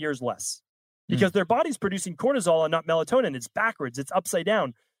 7 years less because their body's producing cortisol and not melatonin. It's backwards. It's upside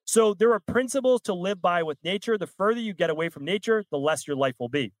down. So there are principles to live by with nature. The further you get away from nature, the less your life will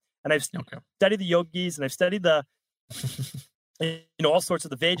be. And I've studied the yogis, and I've studied the, all sorts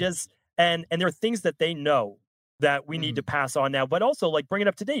of the Vedas, and there are things that they know that we need to pass on now, but also like bring it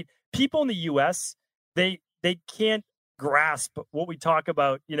up to date. People in the US, they can't grasp what we talk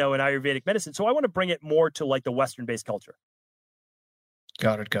about, in Ayurvedic medicine. So I want to bring it more to like the Western-based culture.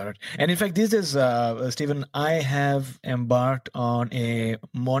 Got it. And in fact, these days, Stephen, I have embarked on a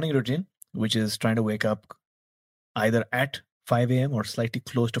morning routine, which is trying to wake up either at 5 a.m. or slightly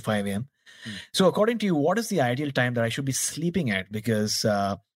close to 5 a.m. So according to you, what is the ideal time that I should be sleeping at? Because,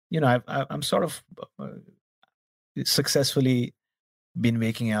 I'm sort of successfully been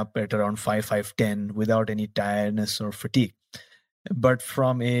waking up at around 5:10 without any tiredness or fatigue. But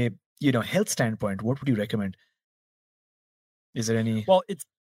from a, health standpoint, what would you recommend? Is there any? Well,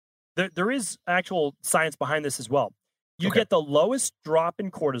 there is actual science behind this as well. You get the lowest drop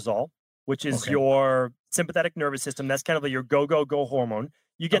in cortisol, which is your sympathetic nervous system. That's kind of like your go hormone.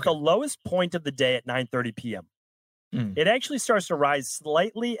 You get the lowest point of the day at 9:30 p.m. It actually starts to rise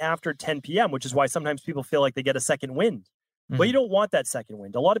slightly after 10 p.m., which is why sometimes people feel like they get a second wind. But you don't want that second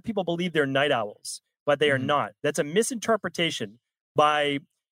wind. A lot of people believe they're night owls, but they are not. That's a misinterpretation by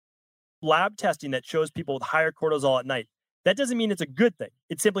lab testing that shows people with higher cortisol at night. That doesn't mean it's a good thing.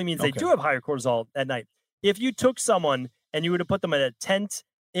 It simply means they do have higher cortisol at night. If you took someone and you were to put them in a tent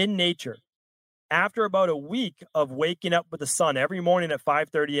in nature, after about a week of waking up with the sun every morning at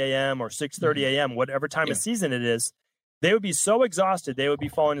 5:30 a.m. or 6:30 a.m., whatever time of season it is, they would be so exhausted, they would be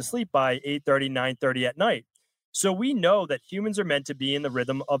falling asleep by 8:30, 9:30 at night. So we know that humans are meant to be in the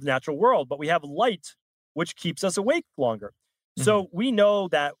rhythm of the natural world, but we have light, which keeps us awake longer. So we know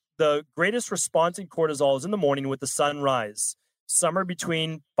that the greatest response in cortisol is in the morning with the sunrise, somewhere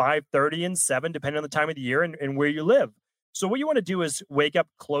between 5:30 and 7, depending on the time of the year and where you live. So what you want to do is wake up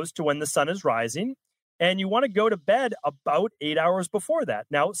close to when the sun is rising, and you want to go to bed about 8 hours before that.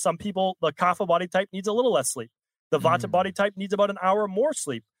 Now, some people, the Kapha body type needs a little less sleep. The Vata body type needs about an hour more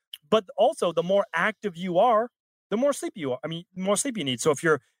sleep. But also, the more active you are, the more sleep you are. More sleep you need. So if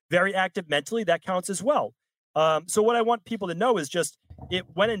you're very active mentally, that counts as well. So what I want people to know is just,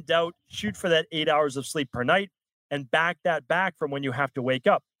 when in doubt, shoot for that 8 hours of sleep per night and back from when you have to wake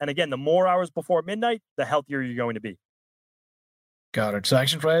up. And again, the more hours before midnight, the healthier you're going to be. Got it. So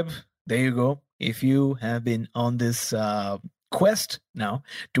Action Tribe, there you go. If you have been on this quest now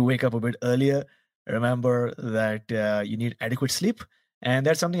to wake up a bit earlier, remember that you need adequate sleep. And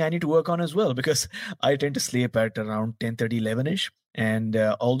that's something I need to work on as well, because I tend to sleep at around 10:30, 11-ish. And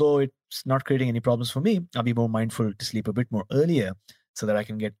although it's not creating any problems for me, I'll be more mindful to sleep a bit more earlier so that I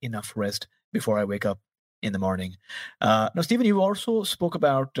can get enough rest before I wake up in the morning. Now, Stephen, you also spoke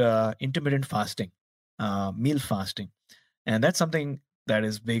about intermittent fasting, meal fasting. And that's something that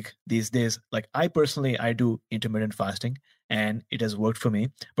is big these days. Like I do intermittent fasting, and it has worked for me.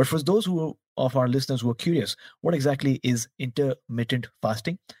 But for those of our listeners who are curious, what exactly is intermittent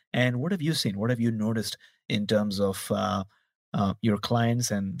fasting? And what have you seen? What have you noticed in terms of your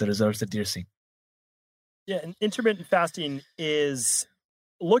clients and the results that they're seeing? Yeah, and intermittent fasting is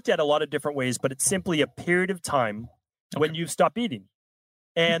looked at a lot of different ways, but it's simply a period of time when you stop eating.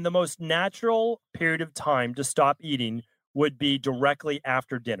 And the most natural period of time to stop eating would be directly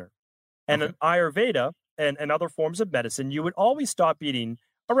after dinner. And in Ayurveda and other forms of medicine, you would always stop eating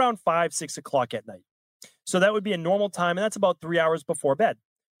around 5, 6 o'clock at night. So that would be a normal time, and that's about 3 hours before bed.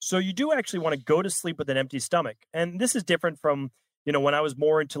 So you do actually want to go to sleep with an empty stomach. And this is different from, when I was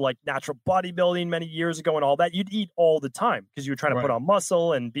more into like natural bodybuilding many years ago and all that. You'd eat all the time because you were trying to put on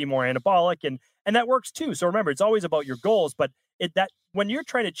muscle and be more anabolic, and that works too. So remember, it's always about your goals, but when you're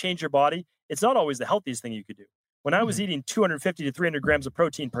trying to change your body, it's not always the healthiest thing you could do. When I was eating 250 to 300 grams of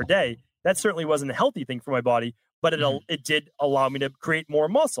protein per day, that certainly wasn't a healthy thing for my body, but it did allow me to create more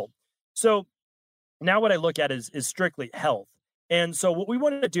muscle. So now what I look at is strictly health. And so what we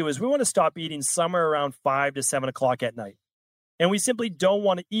want to do is we want to stop eating somewhere around 5 to 7 o'clock at night. And we simply don't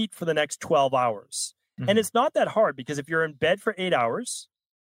want to eat for the next 12 hours. And it's not that hard, because if you're in bed for 8 hours,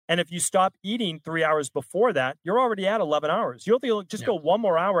 and if you stop eating 3 hours before that, you're already at 11 hours. You'll just go one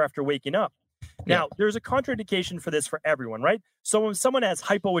more hour after waking up. Now, there's a contraindication for this for everyone, right? So when someone has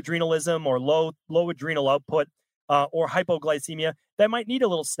hypoadrenalism or low adrenal output or hypoglycemia, they might need a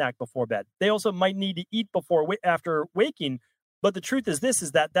little snack before bed. They also might need to eat after waking. But the truth is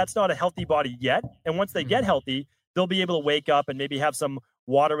that's not a healthy body yet. And once they get healthy, they'll be able to wake up and maybe have some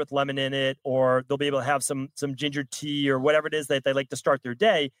water with lemon in it, or they'll be able to have some ginger tea or whatever it is that they like to start their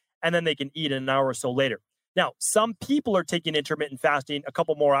day, and then they can eat an hour or so later. Now, some people are taking intermittent fasting a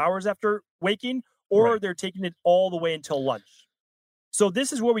couple more hours after waking, or they're taking it all the way until lunch. So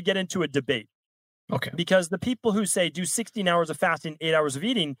this is where we get into a debate. Okay. Because the people who say do 16 hours of fasting, 8 hours of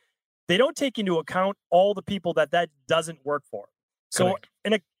eating, they don't take into account all the people that doesn't work for. So Correct.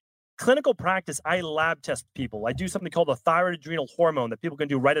 in a clinical practice, I lab test people. I do something called a thyroid adrenal hormone that people can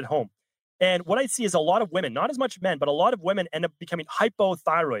do right at home. And what I see is a lot of women, not as much men, but a lot of women end up becoming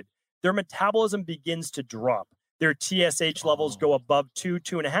hypothyroid. Their metabolism begins to drop. Their TSH levels go above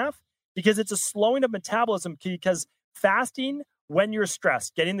 2.5, because it's a slowing of metabolism, because fasting, when you're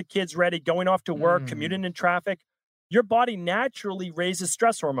stressed, getting the kids ready, going off to work, commuting in traffic, your body naturally raises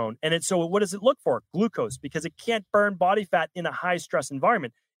stress hormone. And so what does it look for? Glucose, because it can't burn body fat in a high stress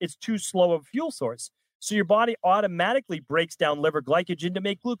environment. It's too slow of a fuel source. So your body automatically breaks down liver glycogen to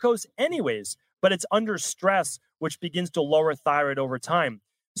make glucose anyways, but it's under stress, which begins to lower thyroid over time.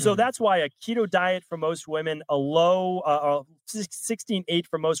 So that's why a keto diet for most women, a low 16-8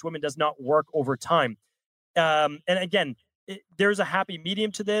 for most women does not work over time. And again, there's a happy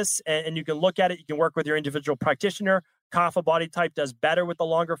medium to this, and you can look at it. You can work with your individual practitioner. Kapha body type does better with the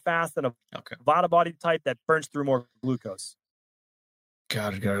longer fast than a Vata body type that burns through more glucose.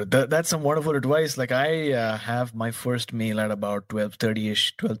 Got it. That's some wonderful advice. Like I have my first meal at about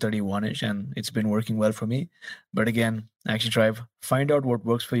 12:30ish, 12:31ish, and it's been working well for me. But again, Action Tribe, find out what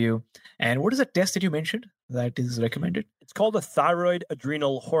works for you. And what is the test that you mentioned that is recommended? It's called a thyroid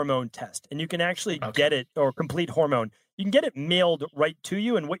adrenal hormone test, and you can actually get it, or complete hormone. You can get it mailed right to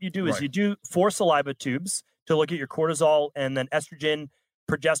you. And what you do is you do 4 saliva tubes to look at your cortisol and then estrogen,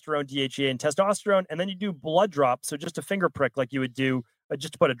 progesterone, DHEA, and testosterone. And then you do blood drops. So just a finger prick like you would do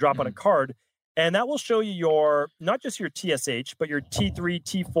just to put a drop on a card. And that will show you your, not just your TSH, but your T3,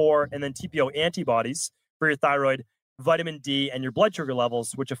 T4, and then TPO antibodies for your thyroid, vitamin D, and your blood sugar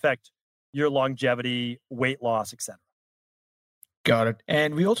levels, which affect your longevity, weight loss, etc. Got it.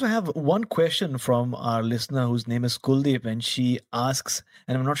 And we also have one question from our listener whose name is Kuldeep, and she asks,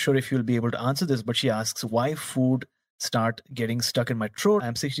 and I'm not sure if you'll be able to answer this, but she asks, why food start getting stuck in my throat?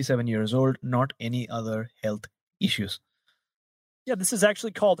 I'm 67 years old, not any other health issues. Yeah, this is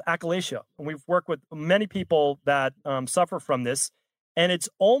actually called achalasia. And we've worked with many people that suffer from this. And it's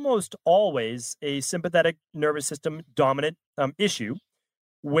almost always a sympathetic nervous system dominant issue,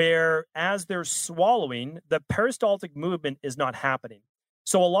 where as they're swallowing, the peristaltic movement is not happening.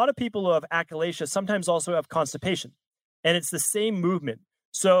 So a lot of people who have achalasia sometimes also have constipation, and it's the same movement.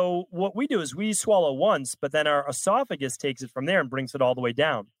 So what we do is we swallow once, but then our esophagus takes it from there and brings it all the way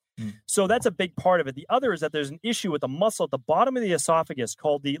down. So that's a big part of it. The other is that there's an issue with a muscle at the bottom of the esophagus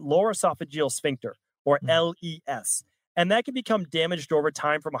called the lower esophageal sphincter, or LES. And that can become damaged over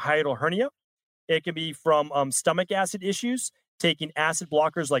time from a hiatal hernia. It can be from stomach acid issues, taking acid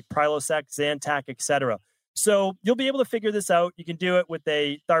blockers like Prilosec, Zantac, etc. So you'll be able to figure this out. You can do it with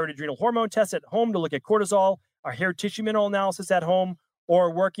a thyroid adrenal hormone test at home to look at cortisol, a hair tissue mineral analysis at home,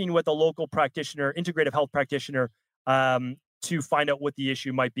 or working with a local practitioner, integrative health practitioner, to find out what the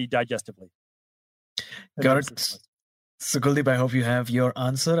issue might be digestively. Got it. So Kuldeep, I hope you have your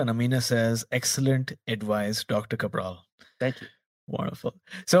answer. And Amina says, excellent advice, Dr. Cabral. Thank you. Wonderful.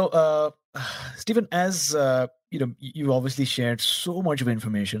 So, Stephen, as you obviously shared so much of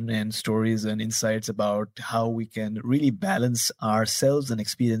information and stories and insights about how we can really balance ourselves and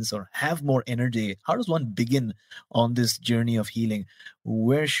experience or have more energy. How does one begin on this journey of healing?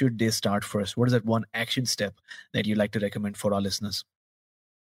 Where should they start first? What is that one action step that you'd like to recommend for our listeners?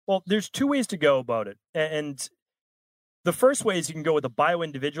 Well, there's 2 ways to go about it. And the first way is you can go with a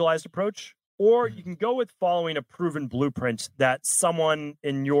bio-individualized approach, or you can go with following a proven blueprint that someone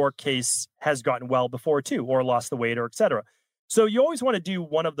in your case has gotten well before too, or lost the weight, or etc. So you always want to do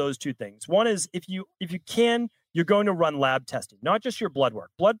one of those 2 things. One is if you can, you're going to run lab testing, not just your blood work.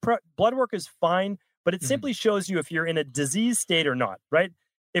 Blood work is fine, but it simply shows you if you're in a disease state or not, right?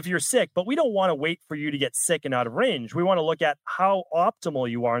 If you're sick, but we don't want to wait for you to get sick and out of range. We want to look at how optimal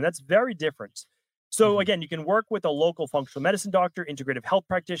you are, and that's very different. So again, you can work with a local functional medicine doctor, integrative health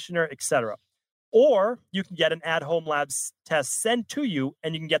practitioner, etc. Or you can get an at-home lab test sent to you,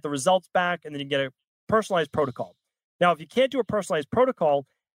 and you can get the results back, and then you can get a personalized protocol. Now, if you can't do a personalized protocol,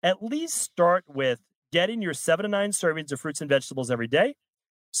 at least start with getting your 7 to 9 servings of fruits and vegetables every day,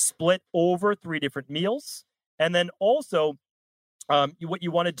 split over 3 different meals. And then also, what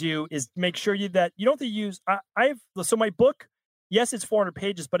you want to do is make sure that you don't have to use, so my book, yes, it's 400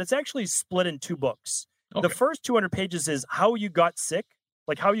 pages, but it's actually split in 2 books. Okay. The first 200 pages is how you got sick,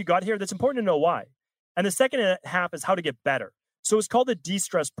 like how you got here. That's important to know why. And the second half is how to get better. So it's called the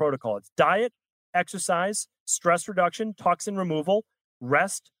de-stress protocol. It's diet, exercise, stress reduction, toxin removal,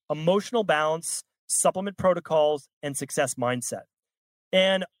 rest, emotional balance, supplement protocols, and success mindset.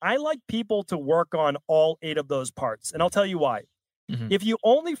 And I like people to work on all 8 of those parts. And I'll tell you why. Mhm. If you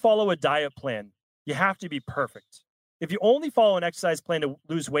only follow a diet plan, you have to be perfect. If you only follow an exercise plan to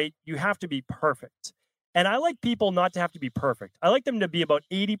lose weight, you have to be perfect. And I like people not to have to be perfect. I like them to be about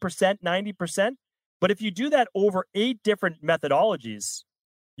 80%, 90%. But if you do that over 8 different methodologies,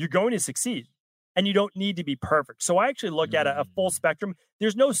 you're going to succeed and you don't need to be perfect. So I actually look at a full spectrum.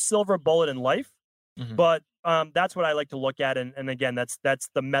 There's no silver bullet in life, Mhm. but that's what I like to look at. And again, that's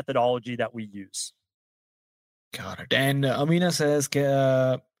the methodology that we use. Got it. And Amina says,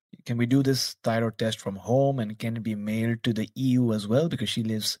 can we do this thyroid test from home and can it be mailed to the EU as well because she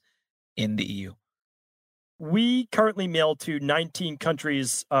lives in the EU? We currently mail to 19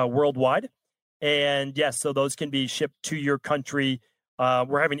 countries worldwide. And yes, so those can be shipped to your country.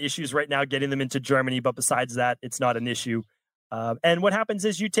 We're having issues right now getting them into Germany, but besides that, it's not an issue. And what happens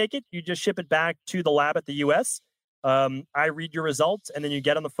is you take it, you just ship it back to the lab at the US. I read your results, and then you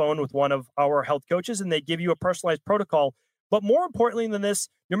get on the phone with one of our health coaches, and they give you a personalized protocol. But more importantly than this,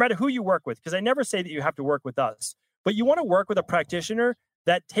 no matter who you work with, because I never say that you have to work with us, but you want to work with a practitioner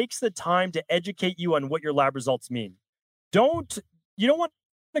that takes the time to educate you on what your lab results mean. You don't want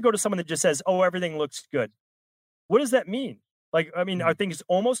to go to someone that just says, "Oh, everything looks good." What does that mean? Like, I mean, are things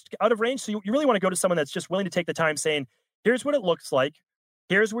almost out of range? So you really want to go to someone that's just willing to take the time saying, "Here's what it looks like.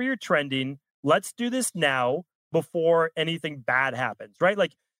 Here's where you're trending. Let's do this now before anything bad happens." Right?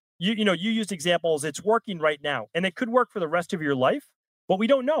 Like you used examples, it's working right now, and it could work for the rest of your life, but we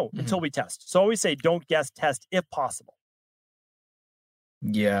don't know until we test. So I always say don't guess, test if possible.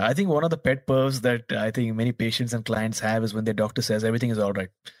 Yeah, I think one of the pet peeves that I think many patients and clients have is when their doctor says everything is all right.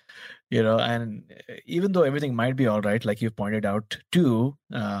 And even though everything might be all right, like you pointed out too,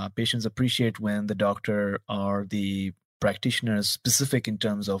 patients appreciate when the doctor or the practitioner is specific in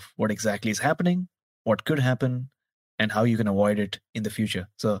terms of what exactly is happening, what could happen, and how you can avoid it in the future.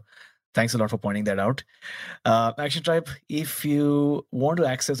 So thanks a lot for pointing that out. Action Tribe, if you want to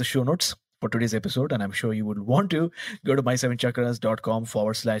access the show notes for today's episode, and I'm sure you would want to, go to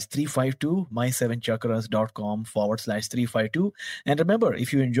my7chakras.com/352, my7chakras.com/352. And remember,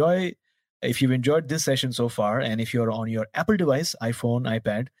 if you've enjoyed this session so far, and if you're on your Apple device, iPhone,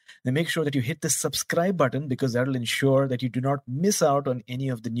 iPad, then make sure that you hit the subscribe button because that'll ensure that you do not miss out on any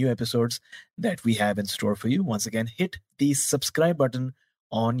of the new episodes that we have in store for you. Once again, hit the subscribe button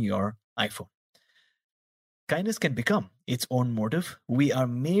on your iPhone. Kindness can become its own motive. We are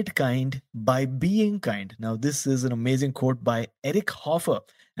made kind by being kind. Now, this is an amazing quote by Eric Hoffer.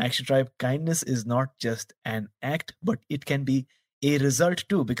 Action Tribe, kindness is not just an act, but it can be a result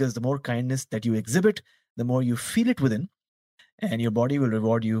too, because the more kindness that you exhibit, the more you feel it within, and your body will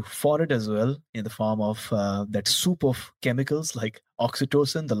reward you for it as well in the form of that soup of chemicals like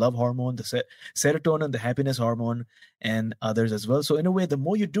oxytocin, the love hormone, the serotonin, the happiness hormone, and others as well. So in a way, the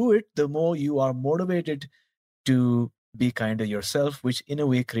more you do it, the more you are motivated to be kind to yourself, which in a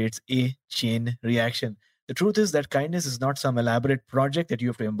way creates a chain reaction. The truth is that kindness is not some elaborate project that you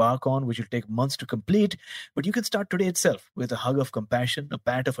have to embark on, which will take months to complete, but you can start today itself with a hug of compassion, a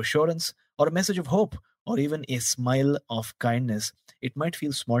pat of assurance, or a message of hope, or even a smile of kindness. It might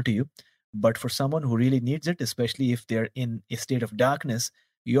feel small to you, but for someone who really needs it, especially if they're in a state of darkness,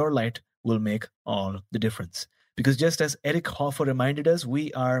 your light will make all the difference. Because just as Eric Hoffer reminded us,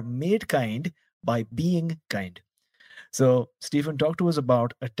 we are made kind by being kind. So, Stephen, talk to us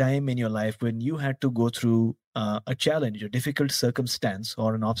about a time in your life when you had to go through a challenge, a difficult circumstance,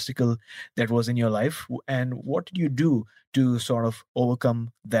 or an obstacle that was in your life. And what did you do to sort of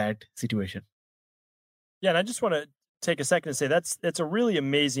overcome that situation? Yeah, and I just want to take a second to say that's a really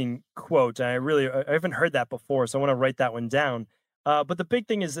amazing quote. I haven't heard that before, so I want to write that one down. But the big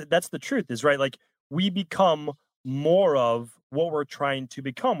thing is that's the truth, is right. Like we become more of what we're trying to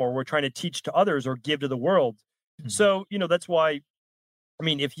become, or we're trying to teach to others, or give to the world. So that's why. I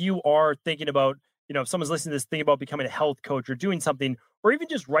mean, if you are thinking about, if someone's listening to this thing about becoming a health coach or doing something, or even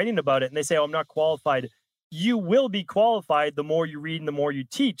just writing about it, and they say, "Oh, I'm not qualified," you will be qualified the more you read and the more you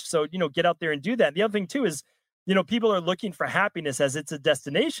teach. So, get out there and do that. And the other thing too is, people are looking for happiness as it's a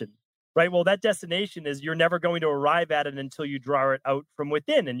destination, right? Well, that destination is you're never going to arrive at it until you draw it out from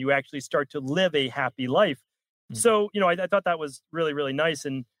within and you actually start to live a happy life. So, I thought that was really, really nice.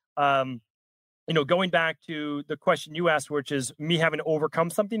 And, going back to the question you asked, which is me having to overcome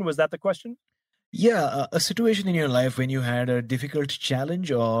something, was that the question? Yeah, a situation in your life when you had a difficult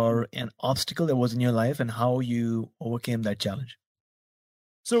challenge or an obstacle that was in your life and how you overcame that challenge.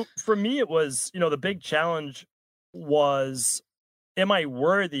 So for me, it was, the big challenge was, am I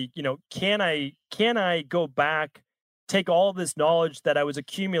worthy? Can I go back, take all this knowledge that I was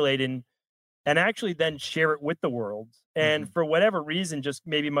accumulating and actually then share it with the world? And for whatever reason, just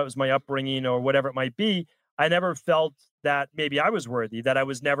maybe it was my upbringing or whatever it might be, I never felt that maybe I was worthy, that I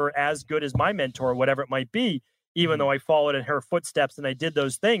was never as good as my mentor, whatever it might be, even Mhm. though I followed in her footsteps and I did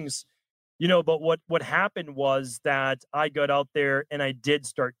those things. But what happened was that I got out there and I did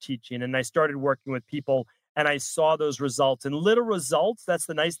start teaching and I started working with people and I saw those results and little results. That's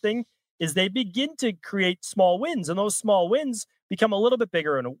the nice thing, is they begin to create small wins, and those small wins become a little bit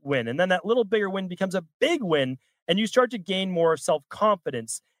bigger in a win. And then that little bigger win becomes a big win, and you start to gain more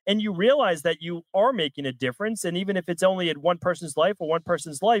self-confidence and you realize that you are making a difference. And even if it's only in one person's life or one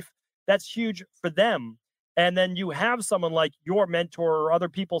person's life, that's huge for them. And then you have someone like your mentor or other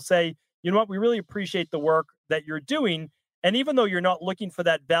people say, you know what, we really appreciate the work that you're doing. And even though you're not looking for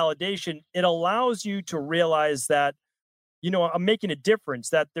that validation, it allows you to realize that, I'm making a difference,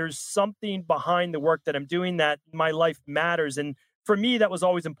 that there's something behind the work that I'm doing, that my life matters. And for me, that was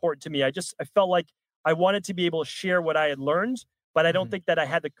always important to me. I felt like I wanted to be able to share what I had learned, but I don't Mhm. think that I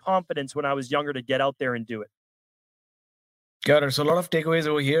had the confidence when I was younger to get out there and do it. Got it. So a lot of takeaways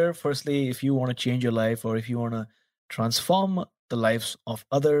over here. Firstly, if you want to change your life or if you want to transform the lives of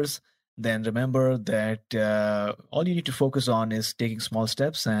others, then remember that all you need to focus on is taking small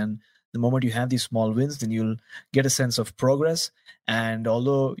steps. And the moment you have these small wins, then you'll get a sense of progress. And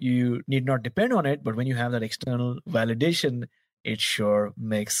although you need not depend on it, but when you have that external validation, it sure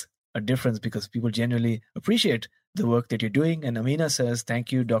makes a difference because people genuinely appreciate the work that you're doing. And Amina says,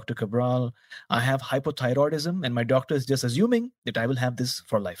 "Thank you, Dr. Cabral. I have hypothyroidism, and my doctor is just assuming that I will have this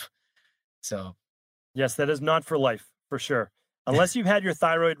for life." So, Yes, that is not for life, for sure. Unless you've had your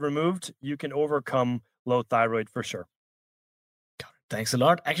thyroid removed, you can overcome low thyroid for sure. thanks a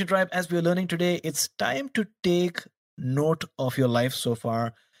lot. Action Tribe, as we are learning today, it's time to take note of your life so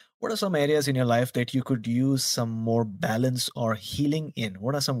far. What are some areas in your life that you could use some more balance or healing in?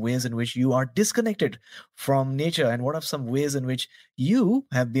 What are some ways in which you are disconnected from nature? And what are some ways in which you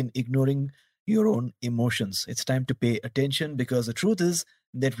have been ignoring your own emotions? It's time to pay attention because the truth is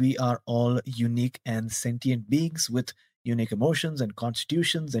that we are all unique and sentient beings with unique emotions and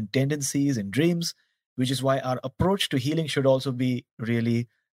constitutions and tendencies and dreams, which is why our approach to healing should also be really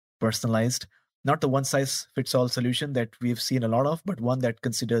personalized, not the one size fits all solution that we've seen a lot of, but one that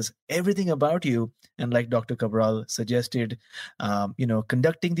considers everything about you. And like Dr. Cabral suggested,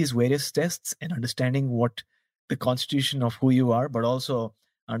 conducting these various tests and understanding what the constitution of who you are, but also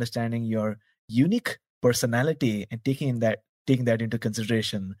understanding your unique personality and taking that into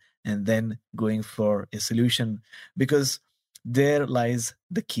consideration and then going for a solution, because there lies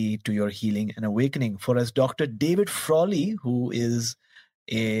the key to your healing and awakening. For as Dr. David Frawley, who is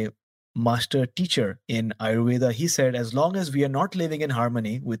a master teacher in Ayurveda, he said, as long as we are not living in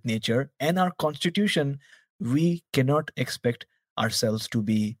harmony with nature and our constitution, we cannot expect ourselves to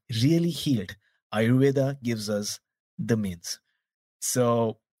be really healed. Ayurveda gives us the means.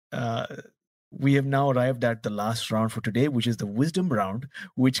 So, uh, we have now arrived at the last round for today, which is the wisdom round,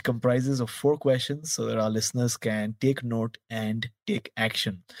 which comprises of 4 questions so that our listeners can take note and take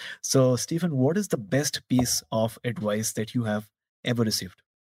action. So, Stephen, what is the best piece of advice that you have ever received?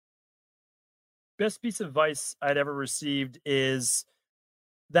 Best piece of advice I'd ever received is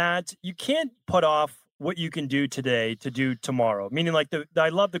that you can't put off what you can do today to do tomorrow. Meaning, like I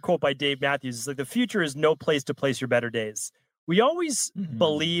love the quote by Dave Matthews. It's like the future is no place to place your better days. We always Mhm.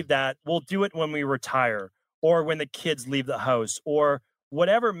 believe that we'll do it when we retire or when the kids leave the house or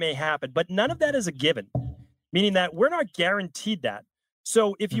whatever may happen, but none of that is a given. Meaning that we're not guaranteed that.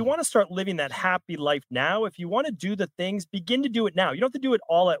 So if you Mhm. want to start living that happy life now, if you want to do the things, begin to do it now. You don't have to do it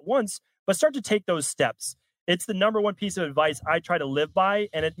all at once, but start to take those steps. It's the number one piece of advice I try to live by,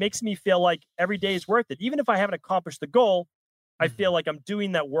 and it makes me feel like every day is worth it. Even if I haven't accomplished the goal, I feel Mhm. like I'm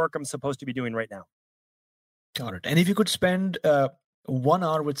doing that work I'm supposed to be doing right now. Got it. And if you could spend 1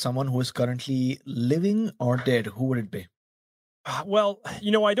 hour with someone who is currently living or dead, who would it be? Well,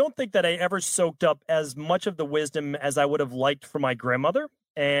 I don't think that I ever soaked up as much of the wisdom as I would have liked from my grandmother.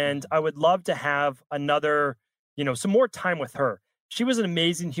 And Mhm. I would love to have another, some more time with her. She was an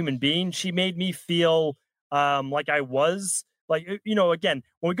amazing human being. She made me feel like I was like, again,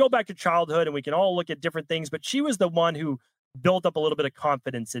 when we go back to childhood and we can all look at different things, but she was the one who built up a little bit of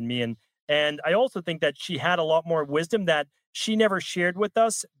confidence in me. And I also think that she had a lot more wisdom that she never shared with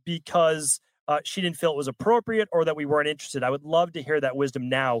us because she didn't feel it was appropriate or that we weren't interested. I would love to hear that wisdom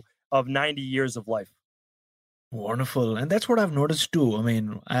now of 90 years of life. Wonderful. And that's what I've noticed too. I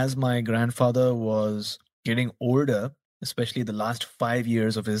mean, as my grandfather was getting older, especially the last 5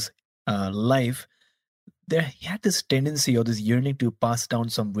 years of his life, there he had this tendency or this yearning to pass down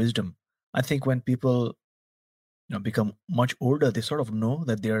some wisdom. I think when people become much older, they sort of know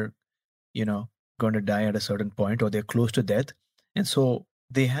that they're you know going to die at a certain point or they're close to death, and so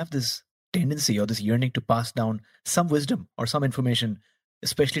they have this. tendency or this yearning to pass down some wisdom or some information,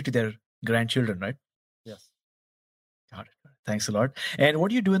 especially to their grandchildren, right? Yes. Got it. Thanks a lot. And what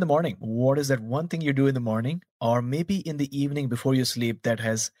do you do in the morning? What is that one thing you do in the morning or maybe in the evening before you sleep that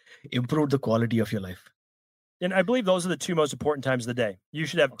has improved the quality of your life? And I believe those are the two most important times of the day. You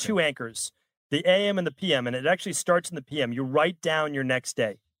should have two anchors, the AM and the PM, and it actually starts in the PM. You write down your next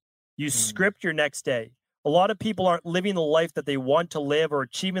day. You script your next day. A lot of people aren't living the life that they want to live or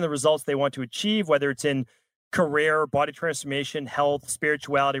achieving the results they want to achieve, whether it's in career, body transformation, health,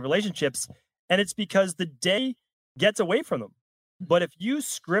 spirituality, relationships. And it's because the day gets away from them. But if you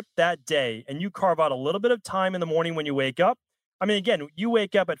script that day and you carve out a little bit of time in the morning when you wake up, I mean, again, you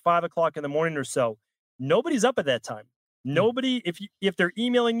wake up at 5 o'clock in the morning or so, nobody's up at that time. Nobody, if they're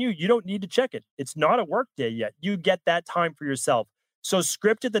emailing you, you don't need to check it. It's not a work day yet. You get that time for yourself. So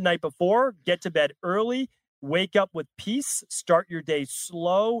script it the night before, get to bed early, wake up with peace, start your day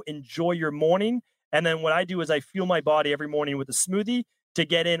slow, enjoy your morning. And then what I do is I fuel my body every morning with a smoothie to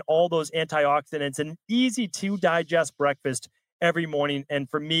get in all those antioxidants and easy to digest breakfast every morning. And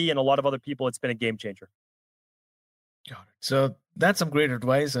for me and a lot of other people, it's been a game changer. Got it. So that's some great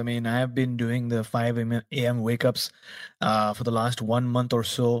advice. I mean, I have been doing the 5 a.m. wake ups for the last 1 month or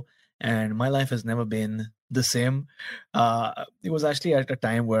so, and my life has never been the same. It was actually at a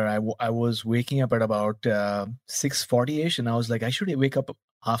time where I was waking up at about 6:40-ish, and I was like, I should wake up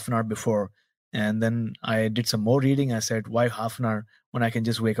half an hour before. And then I did some more reading. I said, why half an hour when I can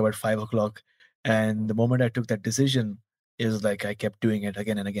just wake up at 5 o'clock? And the moment I took that decision, is like I kept doing it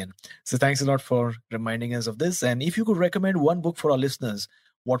again and again. So thanks a lot for reminding us of this. And if you could recommend one book for our listeners,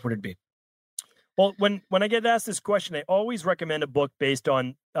 what would it be? Well, when I get asked this question, I always recommend a book based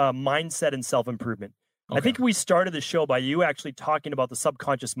on mindset and self-improvement. Okay. I think we started the show by you actually talking about the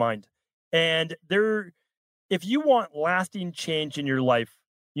subconscious mind. And if you want lasting change in your life,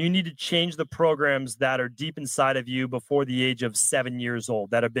 you need to change the programs that are deep inside of you before the age of 7 years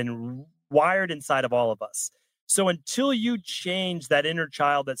old that have been wired inside of all of us. So until you change that inner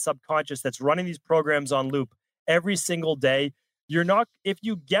child, that subconscious that's running these programs on loop every single day, you're not, if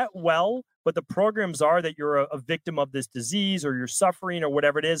you get well, but the programs are that you're a victim of this disease or you're suffering or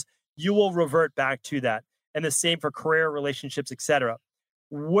whatever it is, you will revert back to that. And the same for career, relationships, etc.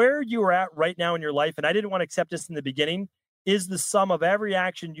 Where you are at right now in your life, and I didn't want to accept this in the beginning, is the sum of every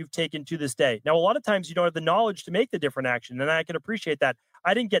action you've taken to this day. Now, a lot of times you don't have the knowledge to make the different action, and I can appreciate that.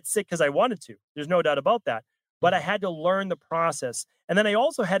 I didn't get sick because I wanted to. There's no doubt about that. But I had to learn the process. And then I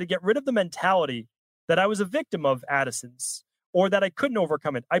also had to get rid of the mentality that I was a victim of Addison's or that I couldn't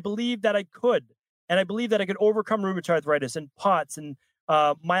overcome it. I believed that I could. And I believed that I could overcome rheumatoid arthritis and POTS and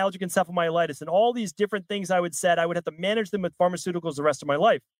myalgic encephalomyelitis and all these different things I would have to manage them with pharmaceuticals the rest of my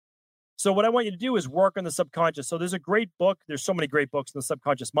life. So what I want you to do is work on the subconscious. So there's a great book. There's so many great books in the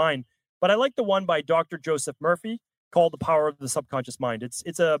subconscious mind. But I like the one by Dr. Joseph Murphy called The Power of the Subconscious Mind.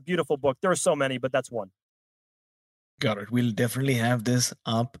 It's a beautiful book. There are so many, but that's one. Got it. We'll definitely have this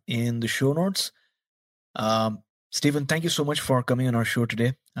up in the show notes. Stephen, thank you so much for coming on our show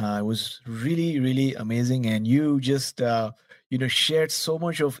today. It was really, really amazing. And you just, shared so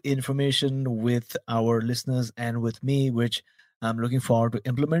much of information with our listeners and with me, which I'm looking forward to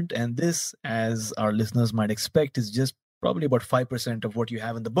implement. And this, as our listeners might expect, is just probably about 5% of what you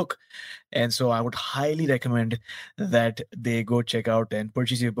have in the book. And so I would highly recommend that they go check out and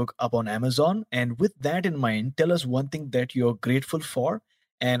purchase your book up on Amazon. And with that in mind, tell us one thing that you're grateful for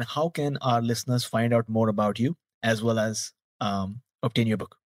and how can our listeners find out more about you as well as obtain your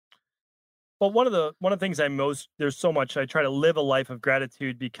book. Well, one of the things there's so much, I try to live a life of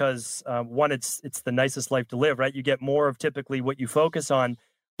gratitude because one, it's the nicest life to live, right? You get more of typically what you focus on.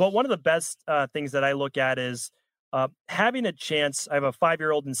 But one of the best things that I look at is having a chance. I have a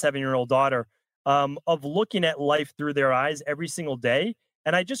 5-year-old and 7-year-old daughter of looking at life through their eyes every single day.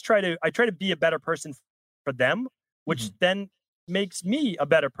 And I just try to be a better person for them, which then makes me a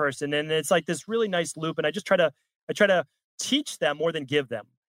better person. And it's like this really nice loop. And I try to teach them more than give them.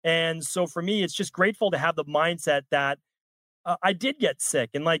 And so for me, it's just grateful to have the mindset that I did get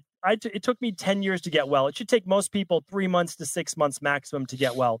sick. And like, it took me 10 years to get well. It should take most people 3 months to 6 months maximum to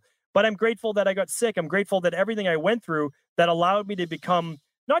get well. But I'm grateful that I got sick. I'm grateful that everything I went through that allowed me to become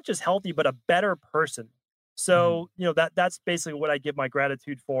not just healthy, but a better person. So, that's basically what I give my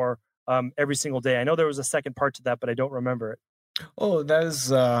gratitude for every single day. I know there was a second part to that, but I don't remember it. Oh, that is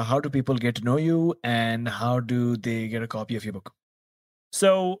how do people get to know you and how do they get a copy of your book?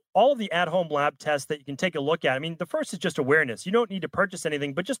 So all of the at-home lab tests that you can take a look at, I mean, the first is just awareness. You don't need to purchase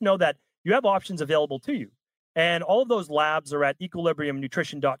anything, but just know that you have options available to you. And all of those labs are at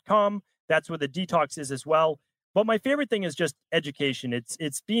equilibriumnutrition.com. That's where the detox is as well. But my favorite thing is just education.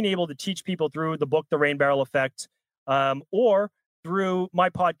 It's being able to teach people through the book, The Rain Barrel Effect, or through my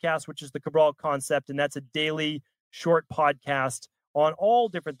podcast, which is the Cabral Concept, and that's a daily short podcast on all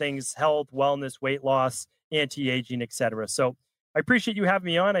different things: health, wellness, weight loss, anti-aging, etc. So I appreciate you having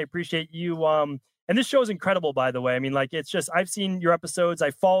me on. I appreciate you. And this show is incredible, by the way. I mean, like, it's just, I've seen your episodes.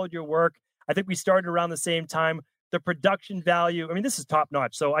 I followed your work. I think we started around the same time. The production value, I mean, this is top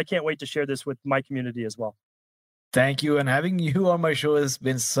notch. So I can't wait to share this with my community as well. Thank you. And having you on my show has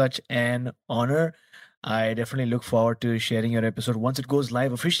been such an honor. I definitely look forward to sharing your episode once it goes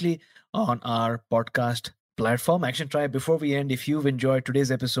live officially on our podcast platform, Action Tribe. Before we end, if you've enjoyed today's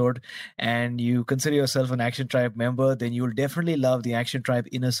episode and you consider yourself an Action Tribe member, then you'll definitely love the Action Tribe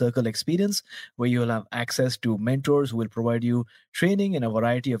Inner Circle experience, where you'll have access to mentors who will provide you training in a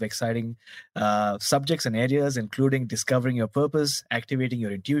variety of exciting subjects and areas, including discovering your purpose, activating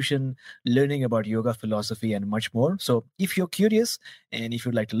your intuition, learning about yoga philosophy, and much more. So if you're curious and if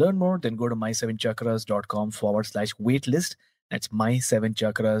you'd like to learn more, then go to my7chakras.com/waitlist. That's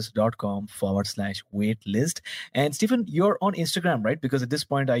my7chakras.com/waitlist. And Stephen, you're on Instagram, right? Because at this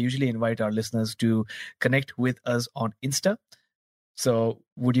point, I usually invite our listeners to connect with us on Insta. So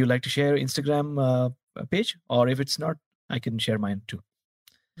would you like to share your Instagram page? Or if it's not, I can share mine too.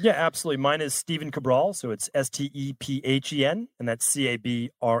 Yeah, absolutely. Mine is Stephen Cabral. So it's STEPHEN, and that's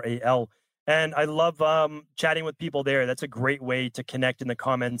CABRAL. And I love chatting with people there. That's a great way to connect in the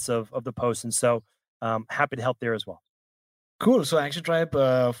comments of the post. And so happy to help there as well. Cool. So Action Tribe,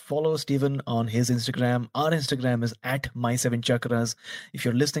 follow Stephen on his Instagram. Our Instagram is @my7chakras. If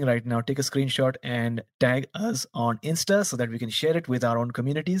you're listening right now, take a screenshot and tag us on Insta so that we can share it with our own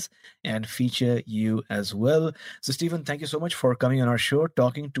communities and feature you as well. So Stephen, thank you so much for coming on our show,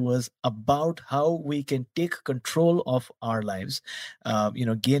 talking to us about how we can take control of our lives,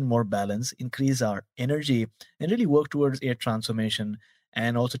 gain more balance, increase our energy, and really work towards a transformation,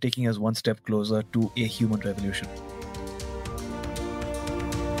 and also taking us one step closer to a human revolution.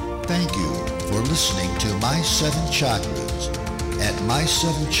 Thank you for listening to My 7 Chakras at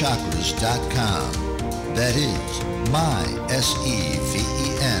my7chakras.com. That is my,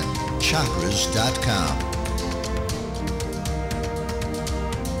 SEVEN, chakras.com.